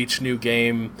into each new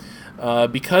game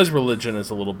because religion is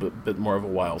a little bit more of a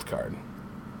wild card.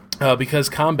 Because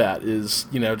combat is,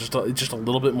 just a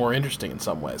little bit more interesting in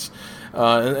some ways.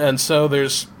 And so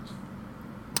there's,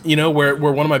 where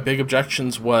one of my big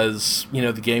objections was,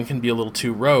 the game can be a little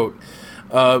too rote.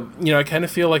 I kind of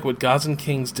feel like what Gods and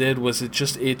Kings did was it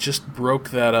just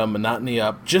broke that monotony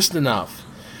up just enough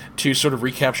to sort of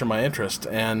recapture my interest.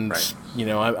 And, right.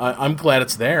 I'm glad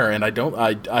it's there, and I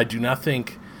do not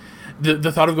think...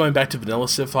 The thought of going back to vanilla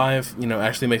Civ 5,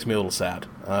 actually makes me a little sad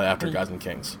after Gods and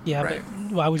Kings. Yeah, right.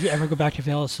 But why would you ever go back to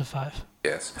vanilla Civ 5?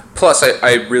 Yes. Plus,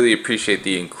 I really appreciate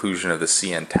the inclusion of the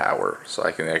CN Tower, so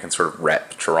I can sort of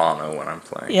rep Toronto when I'm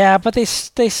playing. Yeah, but they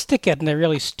stick it in a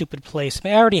really stupid place. I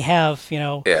mean, I already have,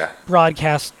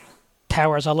 broadcast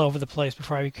towers all over the place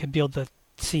before I could build the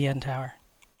CN Tower.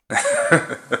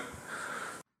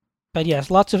 But yes,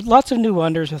 lots of new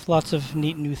wonders with lots of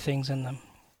neat new things in them.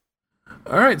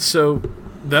 All right, so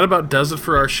that about does it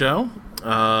for our show.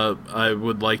 I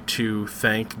would like to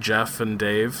thank Jeff and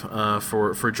Dave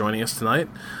for joining us tonight.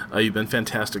 You've been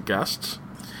fantastic guests.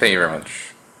 Thank you very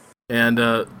much. And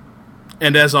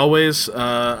as always,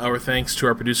 our thanks to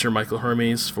our producer Michael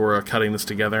Hermes for cutting this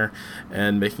together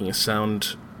and making it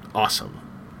sound awesome.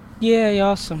 Yay,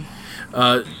 awesome.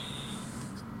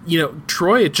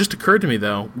 Troy, it just occurred to me,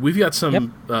 though, we've got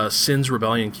some Sins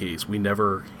Rebellion keys we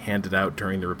never handed out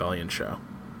during the Rebellion show.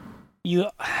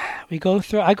 I go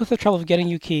through the trouble of getting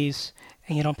you keys,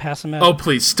 and you don't pass them out. Oh,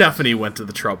 please, Stephanie went to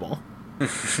the trouble.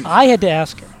 I had to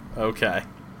ask her. Okay.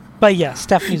 But yeah,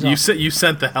 Stephanie's on. You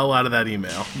sent the hell out of that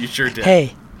email. You sure did.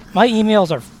 Hey, my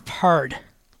emails are hard.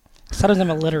 Sometimes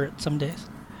I'm illiterate some days.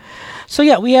 So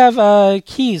yeah, we have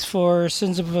keys for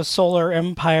Sins of a Solar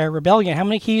Empire Rebellion. How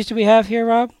many keys do we have here,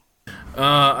 Rob?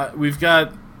 We've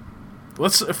got...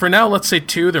 Let's say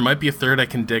 2. There might be a third I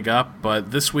can dig up,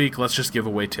 but this week, let's just give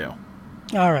away 2.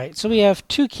 All right, so we have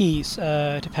 2 keys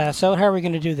to pass out. How are we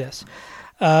going to do this?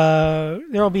 There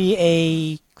will be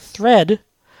a thread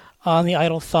on the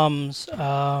Idle Thumbs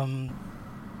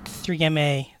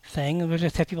 3MA thing. We'll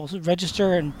just have people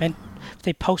register, and if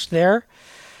they post there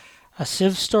a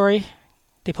Civ story,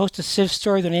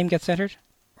 their name gets entered?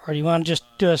 Or do you want to just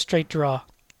do a straight draw?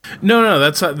 No,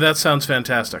 that sounds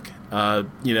fantastic.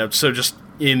 So just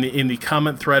in the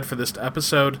comment thread for this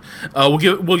episode,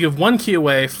 we'll give 1 key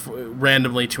away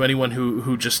randomly to anyone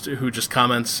who just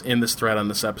comments in this thread on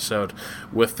this episode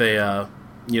with a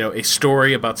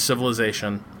story about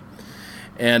civilization.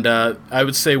 And I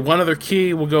would say 1 other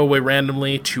key will go away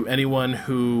randomly to anyone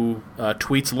who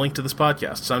tweets a link to this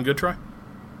podcast. Sound good, Troy?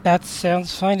 That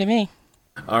sounds fine to me.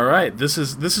 All right, this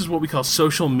is what we call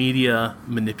social media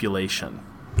manipulation.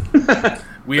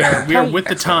 We are with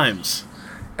the times.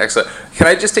 Excellent. Can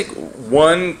I just take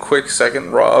 1 quick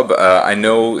second, Rob? I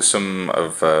know some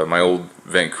of my old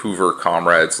Vancouver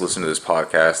comrades listen to this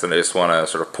podcast, and I just want to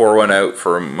sort of pour one out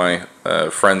for my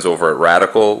friends over at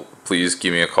Radical. Please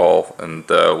give me a call, and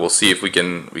we'll see if we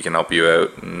can help you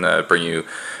out and bring you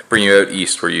out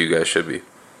east where you guys should be.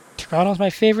 Toronto's my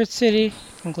favorite city.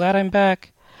 I'm glad I'm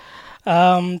back.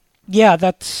 Yeah,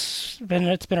 it's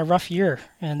been a rough year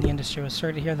in the industry. I was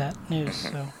sorry to hear that news.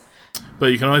 So. But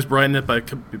you can always brighten it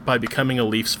by becoming a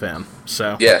Leafs fan.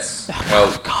 So yes,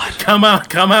 well, God. come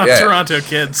out, yeah. Toronto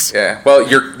kids. Yeah, well,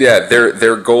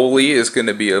 their goalie is going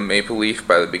to be a Maple Leaf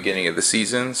by the beginning of the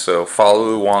season. So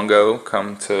follow Luongo,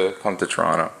 come to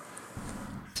Toronto.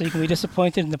 So you can be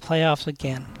disappointed in the playoffs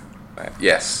again.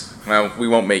 Yes, well, we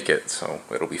won't make it, so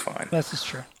it'll be fine. This is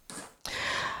true.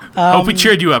 Hope we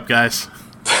cheered you up, guys.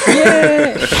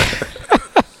 Yay!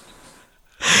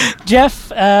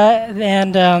 Jeff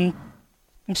and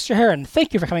Mr. Heron,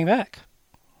 thank you for coming back.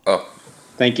 Oh,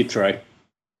 Thank you, Troy.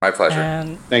 my pleasure.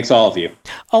 And Thanks, all of you.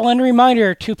 oh, and a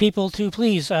reminder to people to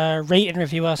please rate and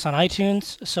review us on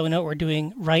iTunes so we know what we're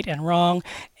doing right and wrong.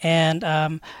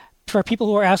 And for people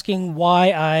who are asking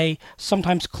why I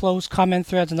sometimes close comment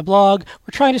threads in the blog,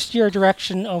 we're trying to steer a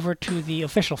direction over to the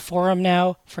official forum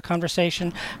now for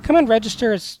conversation. Come and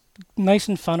register. It's nice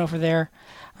and fun over there.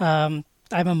 I'm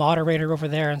a moderator over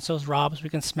there, and so is Rob, so we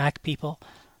can smack people.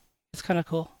 It's kind of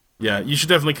cool. Yeah, you should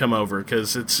definitely come over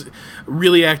because it's a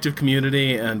really active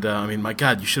community, and I mean, my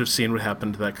God, you should have seen what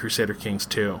happened to that Crusader Kings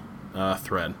 2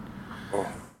 thread. Oh.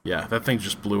 Yeah, that thing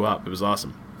just blew up. It was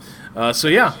awesome. So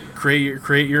yeah,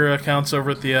 create your accounts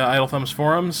over at the Idle Thumbs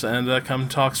forums and come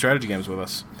talk strategy games with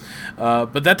us.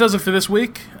 But that does it for this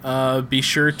week. Be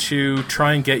sure to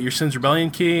try and get your Sins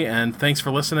Rebellion key, and thanks for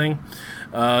listening.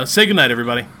 Say goodnight,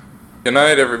 everybody. Good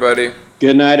night, everybody.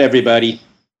 Good night, everybody.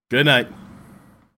 Good night.